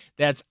giveaway.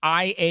 That's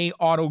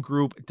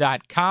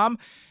IAAutogroup.com.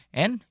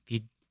 And if you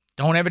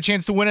don't have a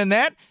chance to win in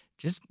that,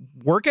 just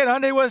work at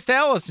Hyundai West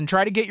Allis and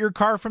try to get your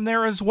car from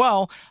there as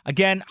well.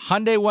 Again,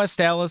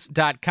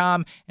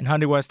 HyundaiWestAllis.com, and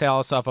Hyundai West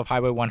Allis off of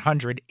Highway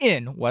 100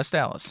 in West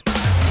Allis.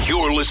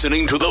 You're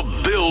listening to the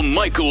Bill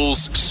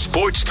Michaels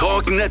Sports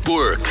Talk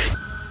Network.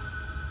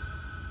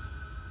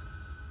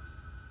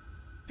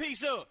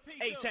 Peace up,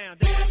 A-Town.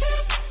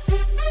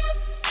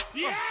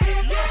 Yeah.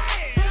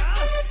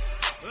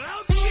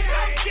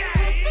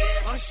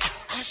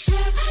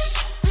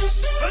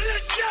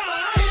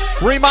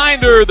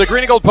 Reminder, the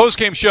Green and Gold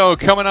postgame show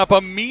coming up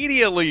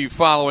immediately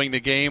following the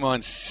game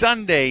on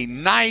Sunday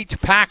night.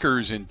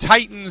 Packers and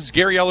Titans.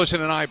 Gary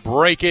Ellison and I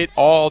break it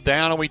all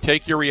down, and we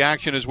take your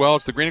reaction as well.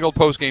 It's the Green and Gold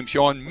postgame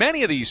show on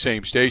many of these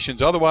same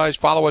stations. Otherwise,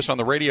 follow us on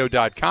the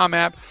radio.com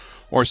app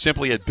or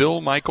simply at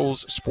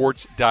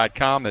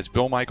BillMichaelsSports.com. That's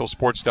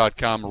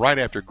BillMichaelsSports.com right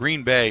after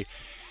Green Bay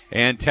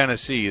and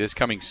Tennessee this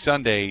coming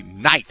Sunday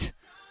night.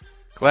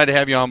 Glad to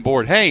have you on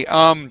board. Hey,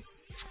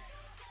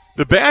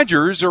 the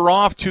Badgers are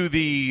off to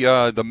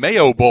the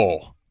Mayo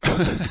Bowl.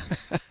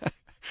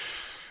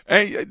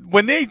 Hey,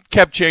 when they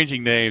kept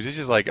changing names, it's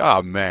just like,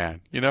 oh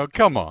man,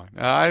 come on.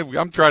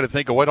 I'm trying to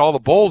think of what all the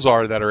bowls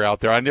are that are out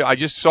there. I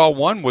just saw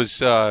one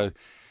was one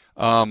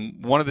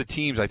of the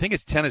teams. I think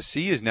it's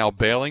Tennessee is now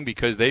bailing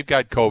because they've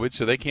got COVID,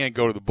 so they can't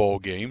go to the bowl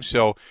game.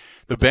 So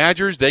the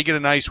Badgers, they get a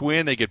nice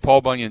win. They get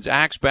Paul Bunyan's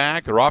axe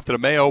back. They're off to the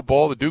Mayo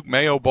Bowl, the Duke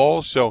Mayo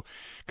Bowl. So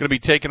going to be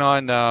taking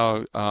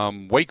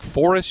on Wake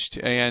Forest,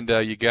 and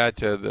you got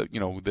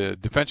the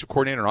defensive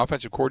coordinator and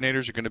offensive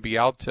coordinators are going to be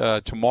out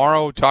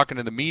tomorrow talking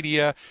to the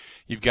media.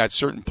 You've got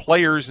certain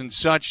players and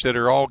such that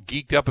are all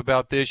geeked up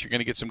about this. You're going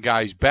to get some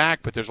guys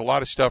back, but there's a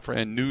lot of stuff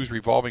and news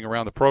revolving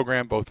around the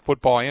program, both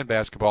football and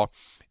basketball.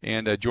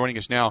 And joining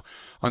us now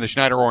on the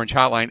Schneider Orange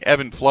Hotline,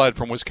 Evan Flood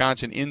from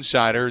Wisconsin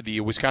Insider,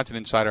 the Wisconsin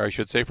Insider, I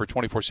should say, for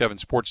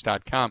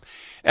 247sports.com.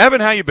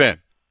 Evan, how you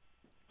been?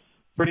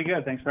 Pretty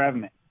good. Thanks for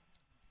having me.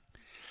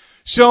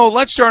 So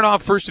let's start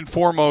off first and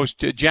foremost.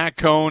 Jack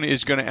Coan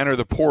is going to enter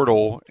the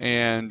portal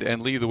and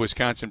leave the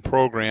Wisconsin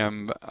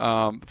program.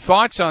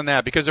 Thoughts on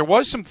that? Because there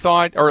was some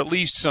thought, or at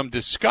least some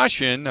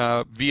discussion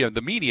via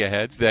the media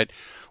heads, that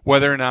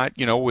whether or not,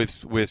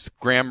 with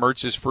Graham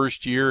Mertz's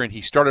first year, and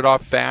he started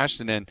off fast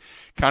and then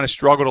kind of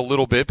struggled a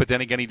little bit, but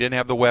then again he didn't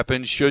have the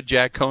weapons. Should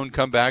Jack Coan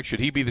come back?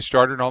 Should he be the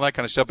starter and all that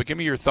kind of stuff? But give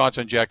me your thoughts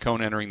on Jack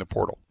Coan entering the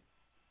portal.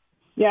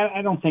 Yeah,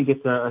 I don't think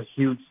it's a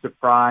huge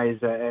surprise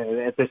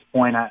at this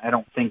point. I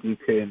don't think you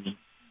can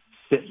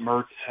sit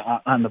Mertz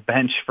on the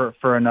bench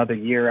for another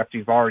year after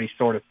you've already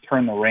sort of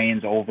turned the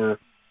reins over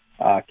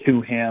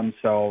to him.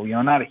 So,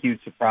 not a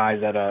huge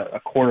surprise that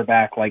a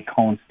quarterback like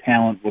Coan's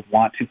talent would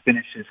want to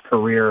finish his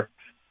career.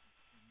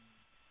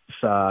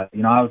 I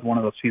was one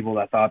of those people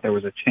that thought there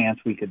was a chance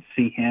we could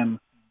see him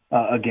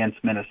against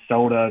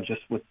Minnesota,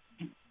 just with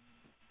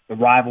the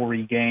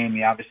rivalry game.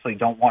 You obviously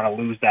don't want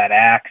to lose that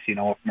axe.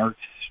 If Mertz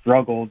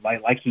struggled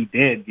like he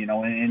did,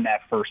 in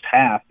that first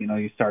half,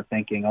 you start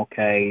thinking,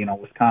 okay,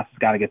 Wisconsin's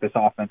got to get this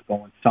offense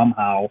going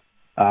somehow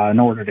in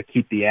order to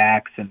keep the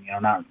axe and,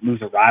 not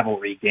lose a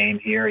rivalry game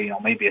here.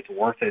 Maybe it's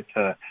worth it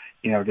to,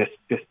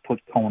 just put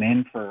Cone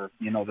in for,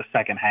 the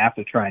second half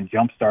to try and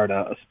jumpstart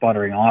a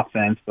sputtering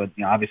offense. But,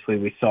 obviously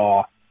we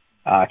saw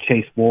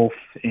Chase Wolf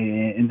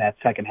in that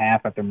second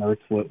half after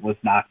Mertz was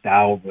knocked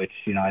out, which,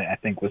 I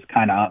think was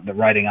kind of the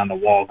writing on the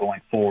wall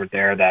going forward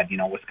there that,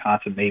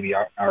 Wisconsin maybe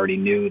already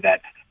knew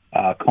that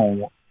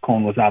Cone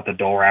was out the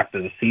door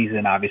after the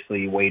season.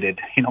 Obviously he waited,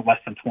 less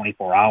than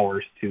 24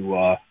 hours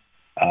to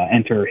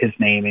enter his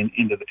name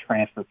into the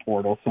transfer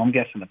portal. So I'm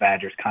guessing the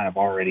Badgers kind of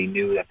already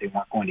knew that they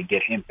weren't going to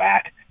get him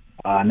back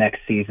next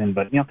season.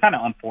 But, kind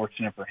of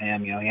unfortunate for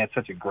him. He had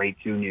such a great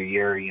junior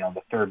year,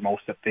 the third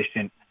most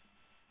efficient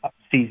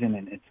season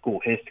in school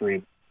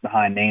history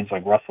behind names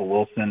like Russell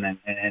Wilson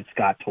and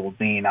Scott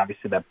Tolzien.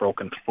 Obviously that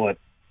broken foot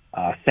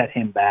set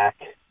him back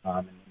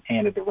and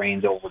handed the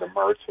reins over to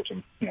Mertz, which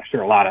I'm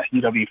sure a lot of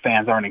UW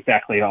fans aren't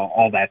exactly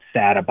all that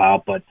sad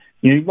about. But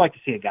you'd like to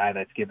see a guy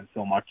that's given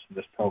so much to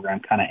this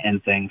program kind of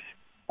end things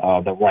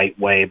the right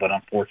way, but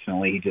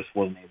unfortunately he just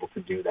wasn't able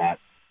to do that.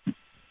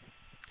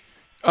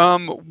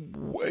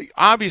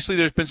 Obviously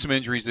there's been some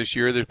injuries this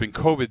year. There's been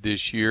COVID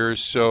this year,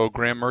 so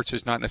Graham Mertz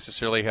has not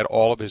necessarily had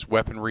all of his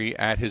weaponry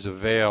at his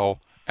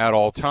avail at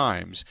all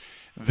times.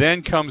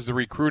 Then comes the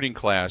recruiting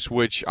class,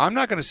 which I'm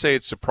not going to say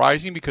it's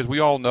surprising because we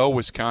all know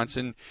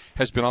Wisconsin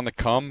has been on the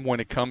come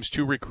when it comes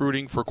to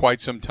recruiting for quite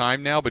some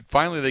time now, but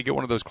finally they get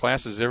one of those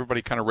classes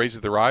everybody kind of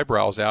raises their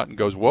eyebrows out and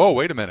goes, whoa,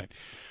 wait a minute.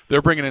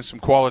 They're bringing in some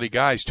quality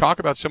guys. Talk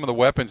about some of the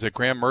weapons that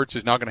Graham Mertz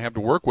is now going to have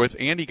to work with,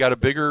 and he got a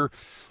bigger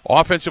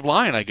offensive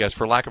line, I guess,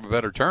 for lack of a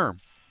better term.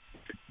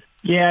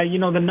 Yeah,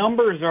 the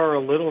numbers are a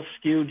little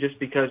skewed just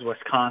because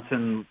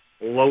Wisconsin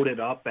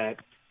loaded up at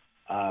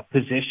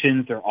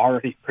positions they're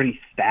already pretty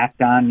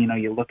stacked on.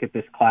 You look at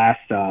this class,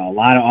 a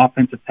lot of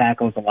offensive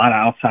tackles, a lot of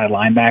outside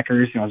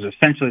linebackers. It was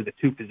essentially the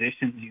two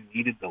positions you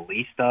needed the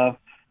least of.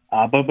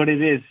 But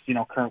it is,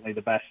 currently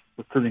the best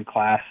recruiting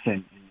class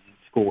in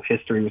school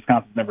history.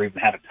 Wisconsin's never even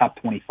had a top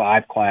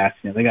 25 class.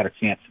 They got a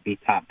chance to be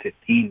top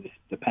 15, just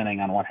depending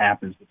on what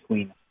happens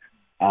between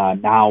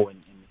now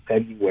and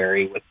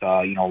February with,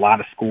 a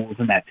lot of schools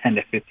in that 10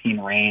 to 15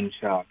 range,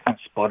 kind of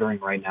sputtering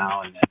right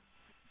now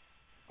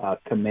and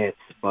commits.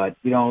 But,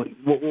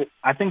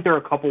 I think there are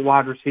a couple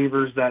wide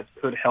receivers that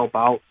could help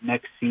out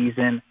next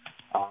season.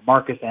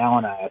 Marcus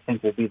Allen, I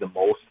think, will be the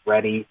most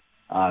ready.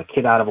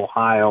 Kid out of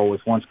Ohio,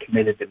 was once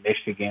committed to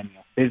Michigan.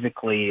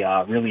 Physically,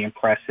 really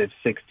impressive,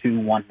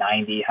 6'2",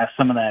 190. Has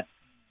some of that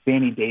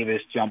Danny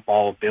Davis jump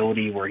ball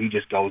ability where he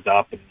just goes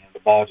up and the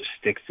ball just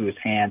sticks to his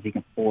hands. He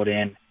can pull it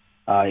in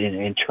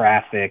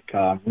traffic.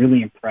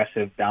 Really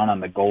impressive down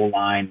on the goal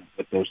line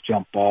with those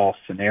jump ball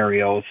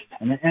scenarios.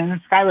 And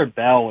then Skylar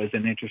Bell is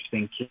an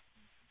interesting kid.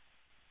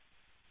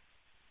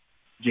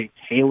 Jake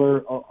Taylor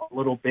a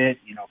little bit,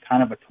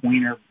 kind of a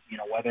tweener,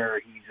 whether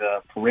he's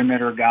a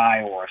perimeter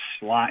guy or a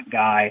slot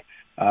guy,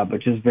 but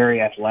just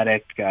very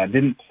athletic.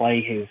 Didn't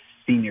play his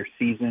senior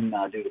season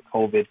due to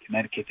COVID.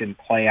 Connecticut didn't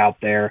play out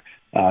there.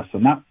 So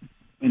not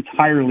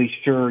entirely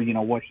sure,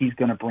 what he's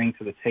going to bring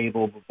to the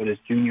table, but his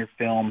junior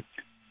film,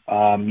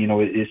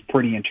 is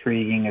pretty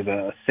intriguing as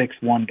a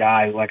 6'1"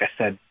 guy. Like I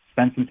said,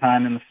 spend some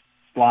time in the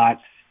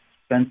slots,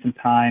 spend some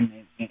time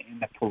in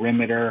the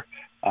perimeter,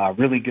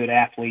 really good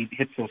athlete,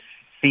 hits those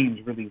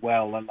seems really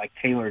well, like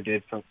Taylor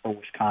did for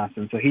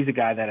Wisconsin. So he's a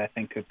guy that I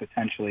think could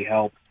potentially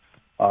help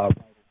right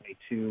away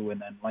too.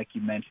 And then, like you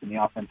mentioned,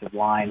 the offensive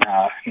line,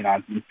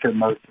 I'm sure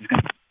Mertz is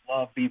going to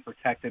love being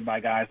protected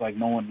by guys like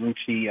Nolan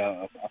Rucci,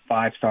 a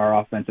five-star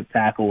offensive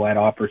tackle who had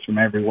offers from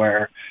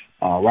everywhere.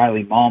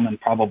 Riley Mallman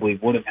probably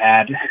would have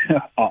had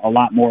a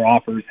lot more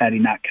offers had he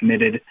not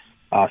committed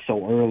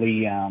so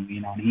early. And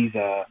he's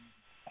a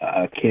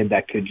kid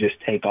that could just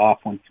take off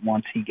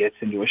once he gets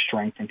into a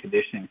strength and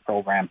conditioning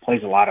program.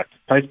 Plays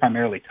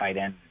primarily tight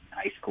end in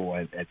high school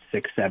at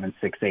 6'7",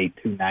 6'8",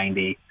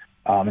 290.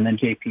 And then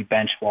J.P.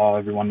 Benchwall,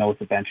 everyone knows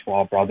the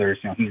Benchwall brothers.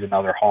 He's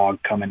another hog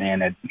coming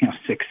in at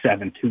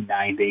 6'7",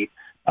 290.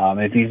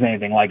 If he's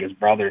anything like his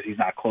brothers, he's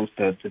not close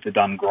to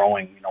done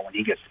growing. When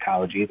he gets to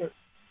college either.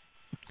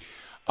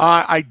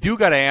 I do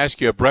got to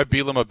ask you, Brett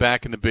Bielema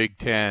back in the Big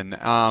Ten.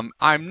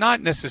 I'm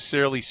not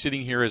necessarily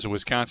sitting here as a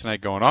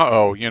Wisconsinite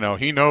going,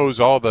 he knows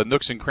all the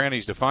nooks and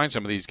crannies to find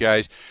some of these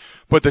guys.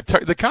 But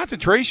the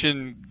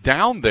concentration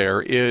down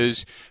there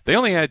is they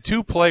only had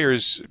 2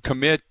 players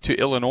commit to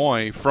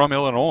Illinois from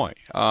Illinois.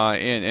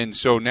 And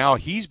so now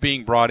he's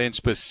being brought in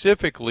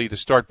specifically to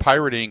start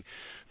pirating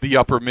the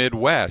upper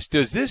Midwest.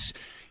 Does this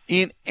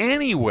in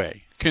any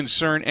way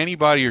concern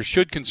anybody or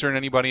should concern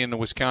anybody in the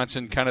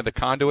Wisconsin, kind of the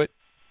conduit?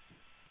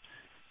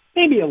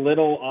 Maybe a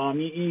little.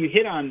 You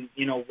hit on,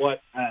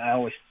 what I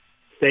always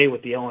say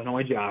with the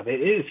Illinois job.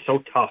 It is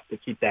so tough to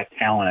keep that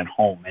talent at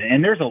home.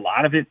 And there's a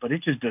lot of it, but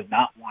it just does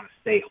not want to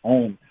stay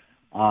home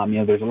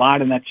There's a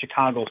lot in that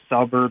Chicago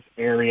suburbs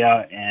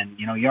area, and,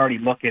 you already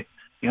look at,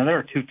 there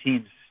are two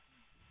teams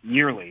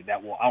yearly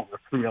that will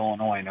out-recruit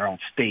Illinois in their own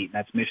state, and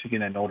that's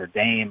Michigan and Notre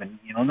Dame. And,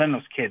 then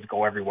those kids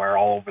go everywhere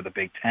all over the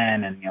Big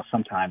Ten and,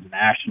 sometimes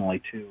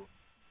nationally too.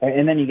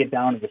 And then you get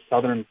down to the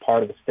southern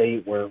part of the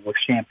state where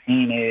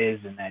Champaign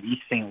is and that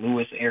East St.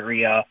 Louis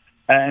area.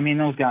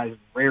 Those guys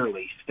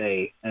rarely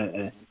stay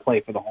and play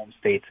for the home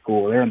state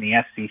school. They're in the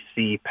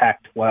SEC,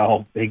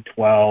 Pac-12, Big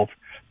 12,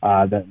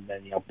 other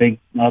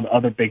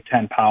Big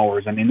Ten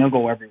powers. They'll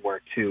go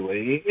everywhere too.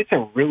 It's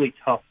a really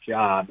tough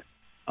job,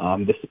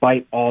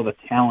 despite all the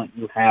talent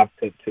you have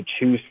to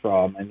choose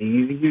from.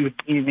 You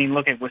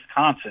look at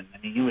Wisconsin.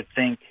 You would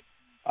think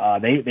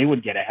they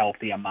would get a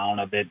healthy amount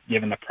of it,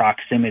 given the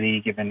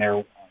proximity, given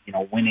their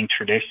winning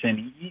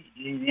tradition.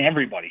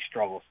 Everybody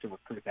struggles to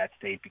recruit that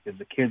state because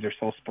the kids are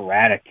so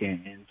sporadic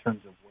in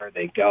terms of where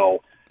they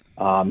go.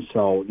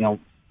 Bielema,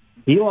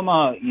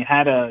 you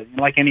had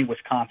like any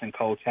Wisconsin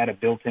coach, had a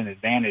built-in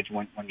advantage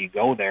when you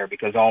go there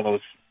because all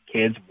those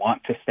kids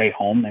want to stay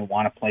home. They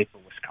want to play for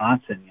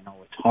Wisconsin.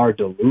 It's hard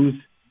to lose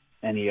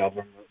any of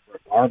them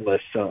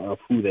regardless of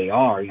who they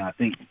are. I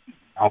think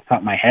off the top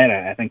of my head,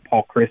 I think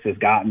Paul Chryst has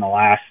gotten the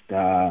last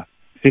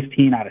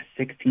 15 out of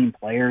 16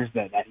 players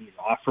that he's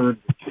offered.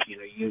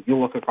 You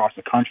look across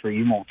the country,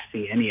 you won't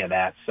see any of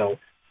that. So,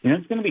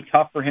 it's going to be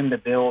tough for him to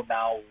build.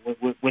 Now,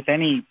 with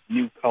any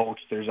new coach,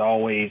 there's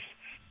always,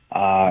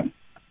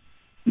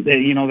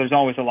 there's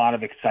always a lot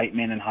of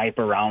excitement and hype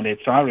around it.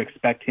 So I would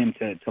expect him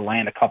to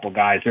land a couple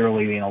guys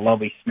early.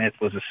 Lovie Smith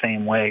was the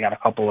same way. Got a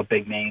couple of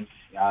big names,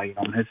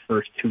 in his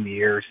first 2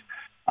 years.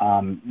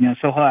 So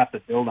he'll have to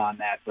build on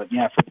that. But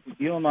yeah, for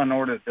Bielema, in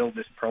order to build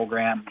this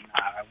program,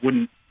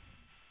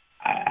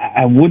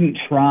 I wouldn't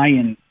try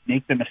and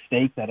make the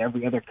mistake that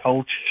every other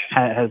coach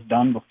has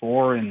done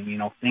before, and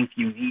think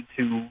you need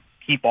to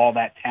keep all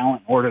that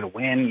talent in order to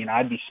win.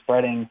 I'd be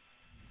spreading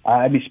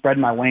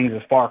my wings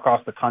as far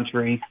across the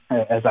country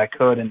as I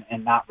could,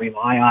 and not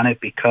rely on it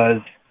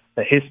because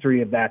the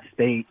history of that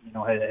state,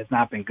 has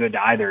not been good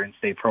to either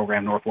in-state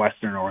program,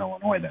 Northwestern or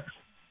Illinois there.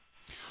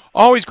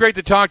 Always great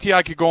to talk to you.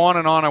 I could go on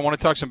and on. I want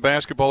to talk some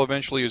basketball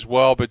eventually as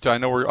well, but I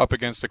know we're up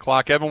against the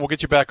clock. Evan, we'll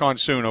get you back on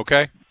soon,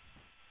 okay?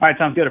 All right,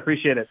 sounds good.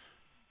 Appreciate it.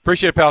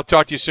 Appreciate it, pal.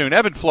 Talk to you soon.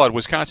 Evan Flood,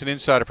 Wisconsin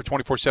Insider for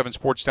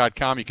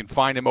 247sports.com. You can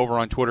find him over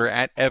on Twitter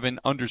at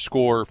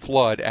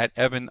Evan_Flood, at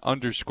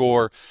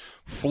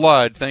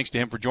Evan_Flood. Thanks to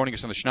him for joining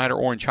us on the Schneider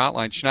Orange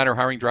Hotline. Schneider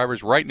hiring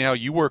drivers right now.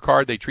 You work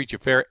hard. They treat you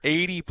fair.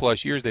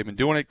 80-plus years they've been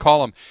doing it. Call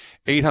them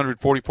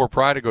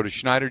 844-PRIDE or go to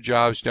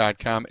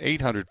SchneiderJobs.com.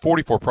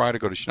 844-PRIDE or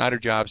go to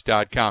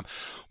SchneiderJobs.com.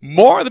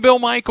 More of the Bill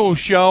Michaels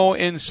Show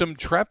in some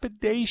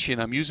trepidation.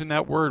 I'm using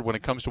that word when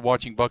it comes to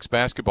watching Bucks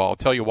basketball. I'll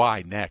tell you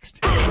why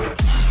next.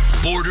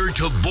 Border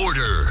to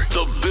Border,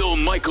 the Bill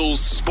Michaels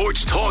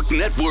Sports Talk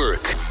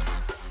Network.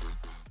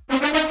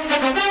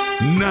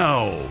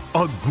 Now,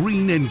 a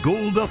green and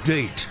gold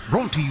update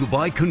brought to you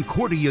by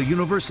Concordia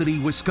University,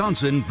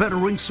 Wisconsin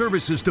Veteran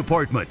Services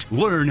Department.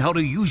 Learn how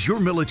to use your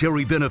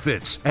military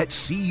benefits at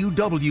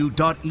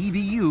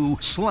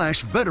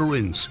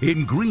cuw.edu/veterans.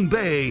 In Green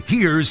Bay,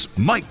 here's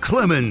Mike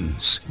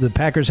Clemens. The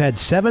Packers had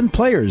 7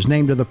 players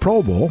named to the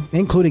Pro Bowl,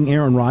 including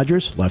Aaron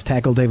Rodgers, left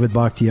tackle David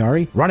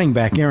Bakhtiari, running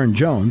back Aaron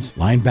Jones,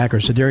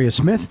 linebacker Cedarius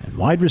Smith, and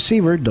wide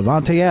receiver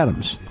Davante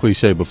Adams.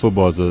 Cliche, but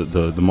football is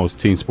the most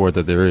team sport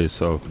that there is.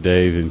 So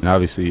Dave and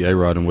obviously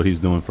A-Rod and what he's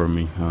doing for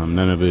me,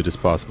 none of it is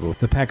possible.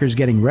 The Packers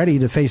getting ready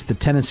to face the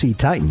Tennessee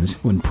Titans,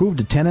 who improved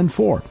to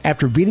 10-4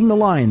 after beating the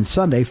Lions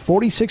Sunday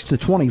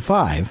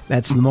 46-25.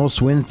 That's the most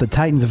wins the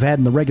Titans have had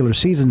in the regular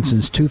season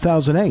since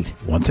 2008.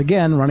 Once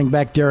again, running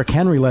back Derrick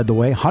Henry led the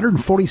way,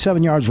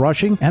 147 yards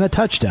rushing and a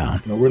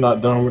touchdown. We're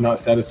not done, we're not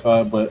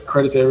satisfied, but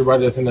credit to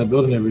everybody that's in that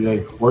building every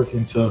day,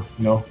 working to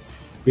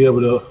be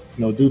able to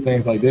do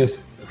things like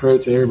this.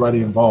 Credit to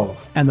everybody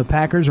involved. And the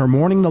Packers are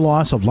mourning the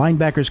loss of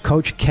linebackers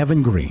coach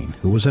Kevin Green,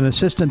 who was an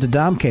assistant to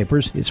Dom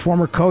Capers, his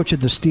former coach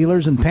at the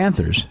Steelers and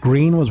Panthers.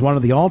 Green was one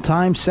of the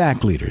all-time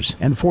sack leaders,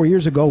 and 4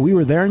 years ago we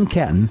were there in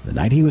Kenton the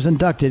night he was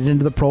inducted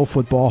into the Pro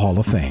Football Hall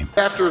of Fame.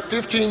 After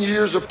 15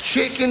 years of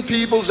kicking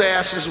people's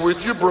asses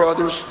with your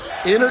brothers,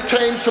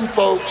 entertain some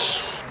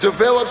folks,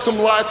 develop some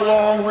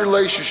lifelong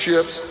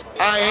relationships,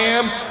 I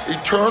am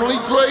eternally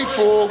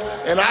grateful,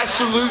 and I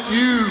salute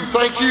you.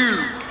 Thank you.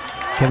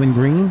 Kevin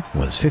Green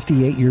was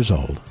 58 years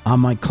old. I'm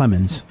Mike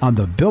Clemens on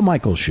The Bill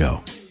Michaels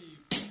Show.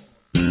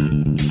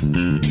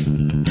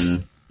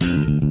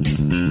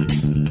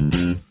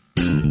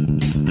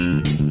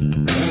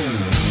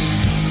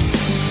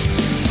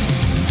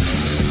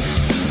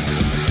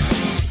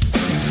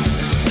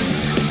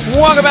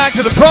 Welcome back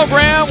to the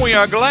program. We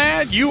are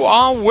glad you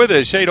are with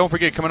us. Hey, don't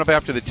forget, coming up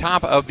after the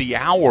top of the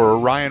hour,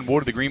 Ryan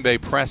Wood of the Green Bay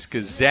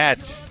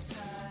Press-Gazette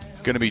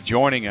going to be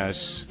joining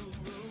us.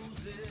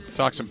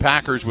 Talk some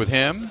Packers with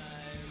him.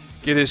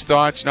 Get his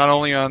thoughts not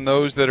only on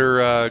those that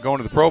are going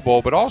to the Pro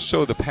Bowl, but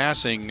also the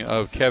passing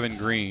of Kevin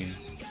Green.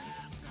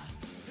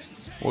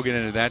 We'll get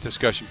into that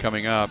discussion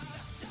coming up.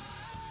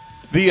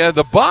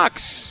 The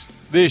Bucks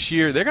this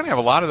year. They're going to have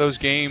a lot of those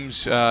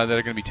games that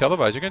are going to be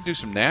televised. They're going to do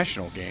some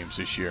national games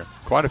this year.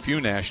 Quite a few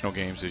national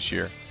games this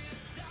year.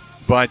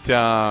 But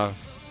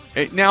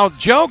now,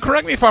 Joe,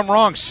 correct me if I'm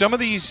wrong. Some of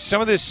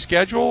this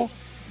schedule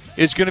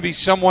is going to be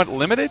somewhat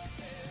limited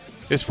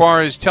as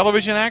far as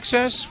television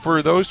access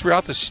for those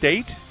throughout the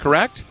state,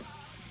 correct?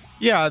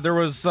 Yeah, there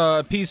was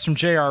a piece from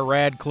J.R.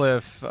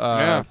 Radcliffe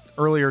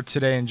earlier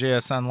today in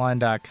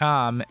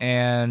jsonline.com,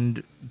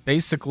 and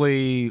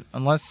basically, a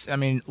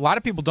lot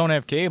of people don't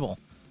have cable.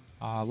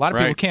 A lot of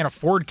people can't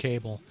afford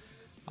cable.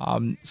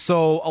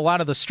 So a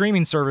lot of the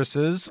streaming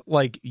services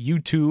like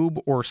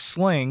YouTube or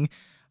Sling,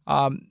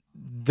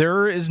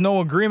 there is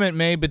no agreement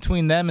made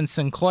between them and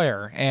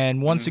Sinclair.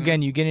 And once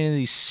again, you get into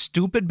these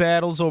stupid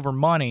battles over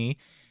money,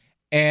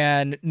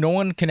 and no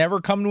one can ever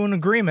come to an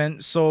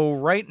agreement. So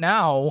right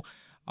now,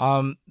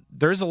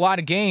 there's a lot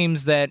of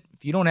games that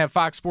if you don't have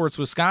Fox Sports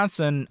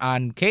Wisconsin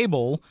on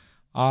cable,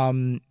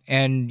 and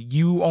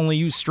you only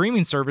use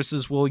streaming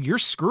services, well, you're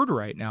screwed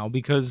right now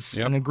because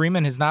an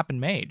agreement has not been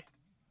made.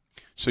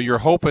 So you're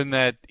hoping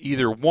that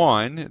either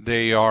one,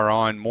 they are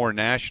on more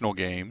national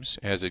games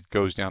as it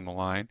goes down the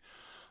line,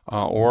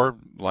 or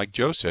like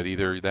Joe said,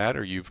 either that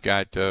or you've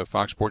got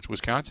Fox Sports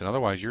Wisconsin.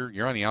 Otherwise,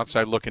 you're on the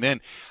outside looking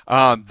in.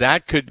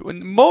 That could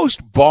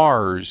most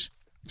bars,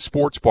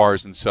 sports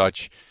bars and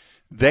such,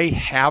 they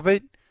have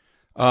it.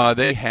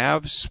 They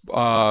have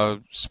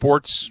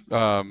sports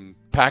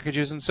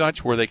packages and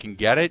such where they can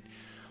get it.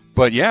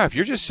 But, yeah, if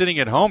you're just sitting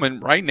at home,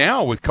 and right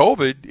now with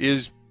COVID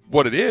is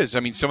what it is. I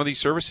mean, some of these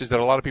services that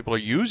a lot of people are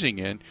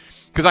using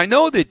because I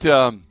know that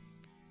a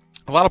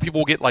lot of people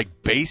will get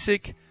like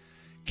basic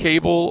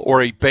cable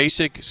or a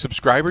basic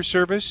subscriber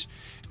service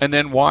and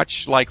then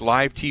watch like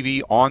live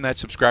TV on that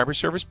subscriber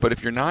service. But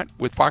if you're not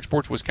with Fox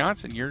Sports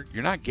Wisconsin, you're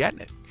not getting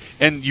it.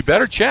 And you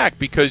better check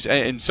because,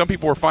 and some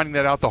people are finding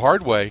that out the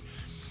hard way,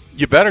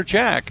 you better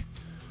check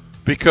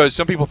because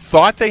some people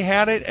thought they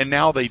had it and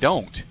now they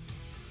don't.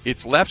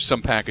 It's left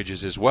some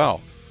packages as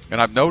well,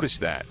 and I've noticed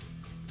that.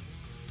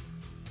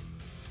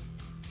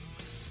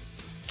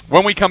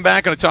 When we come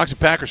back, going to talk some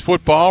Packers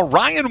football.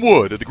 Ryan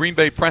Wood of the Green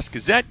Bay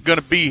Press-Gazette going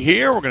to be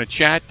here. We're going to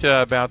chat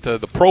about the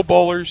Pro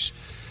Bowlers,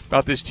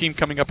 about this team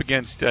coming up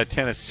against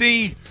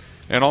Tennessee,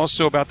 and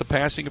also about the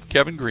passing of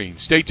Kevin Green.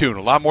 Stay tuned.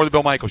 A lot more of the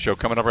Bill Michaels Show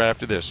coming up right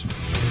after this.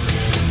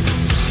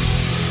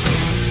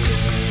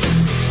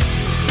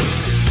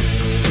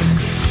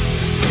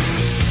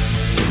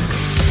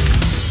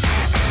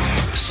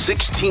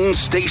 "16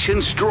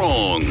 stations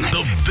strong.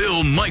 The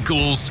Bill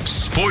Michaels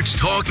Sports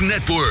Talk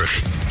Network.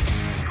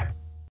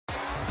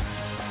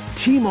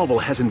 T-Mobile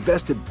has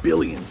invested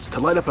billions to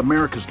light up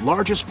America's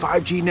largest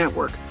 5G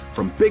network,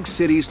 from big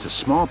cities to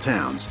small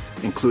towns,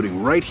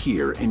 including right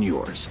here in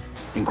yours.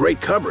 And great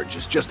coverage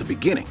is just the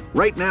beginning.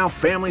 Right now,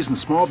 families and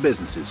small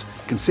businesses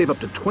can save up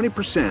to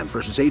 20%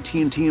 versus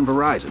AT&T and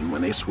Verizon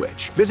when they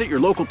switch. Visit your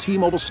local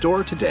T-Mobile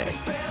store today.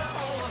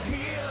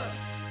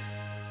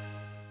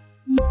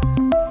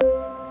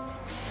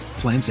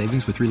 Plan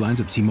savings with 3 lines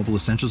of T-Mobile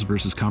Essentials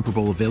versus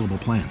comparable available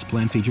plans.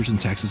 Plan features and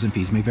taxes and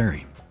fees may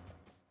vary.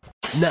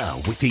 Now,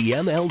 with the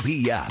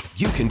MLB app,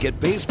 you can get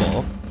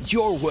baseball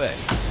your way.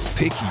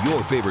 Pick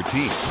your favorite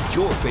team,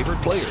 your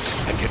favorite players,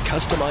 and get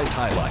customized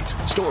highlights,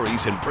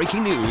 stories, and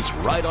breaking news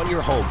right on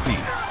your home feed.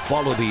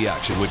 Follow the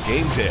action with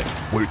Game 10,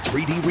 where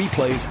 3D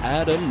replays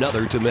add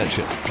another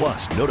dimension.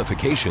 Plus,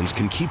 notifications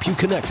can keep you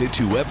connected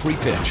to every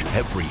pitch,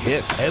 every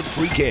hit,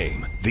 every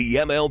game. The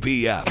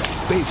MLB app.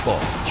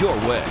 Baseball your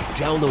way.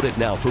 Download it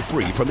now for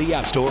free from the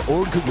App Store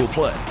or Google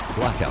Play.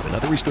 Blackout and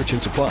other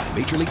restrictions apply.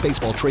 Major League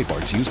Baseball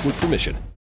trademarks used with permission.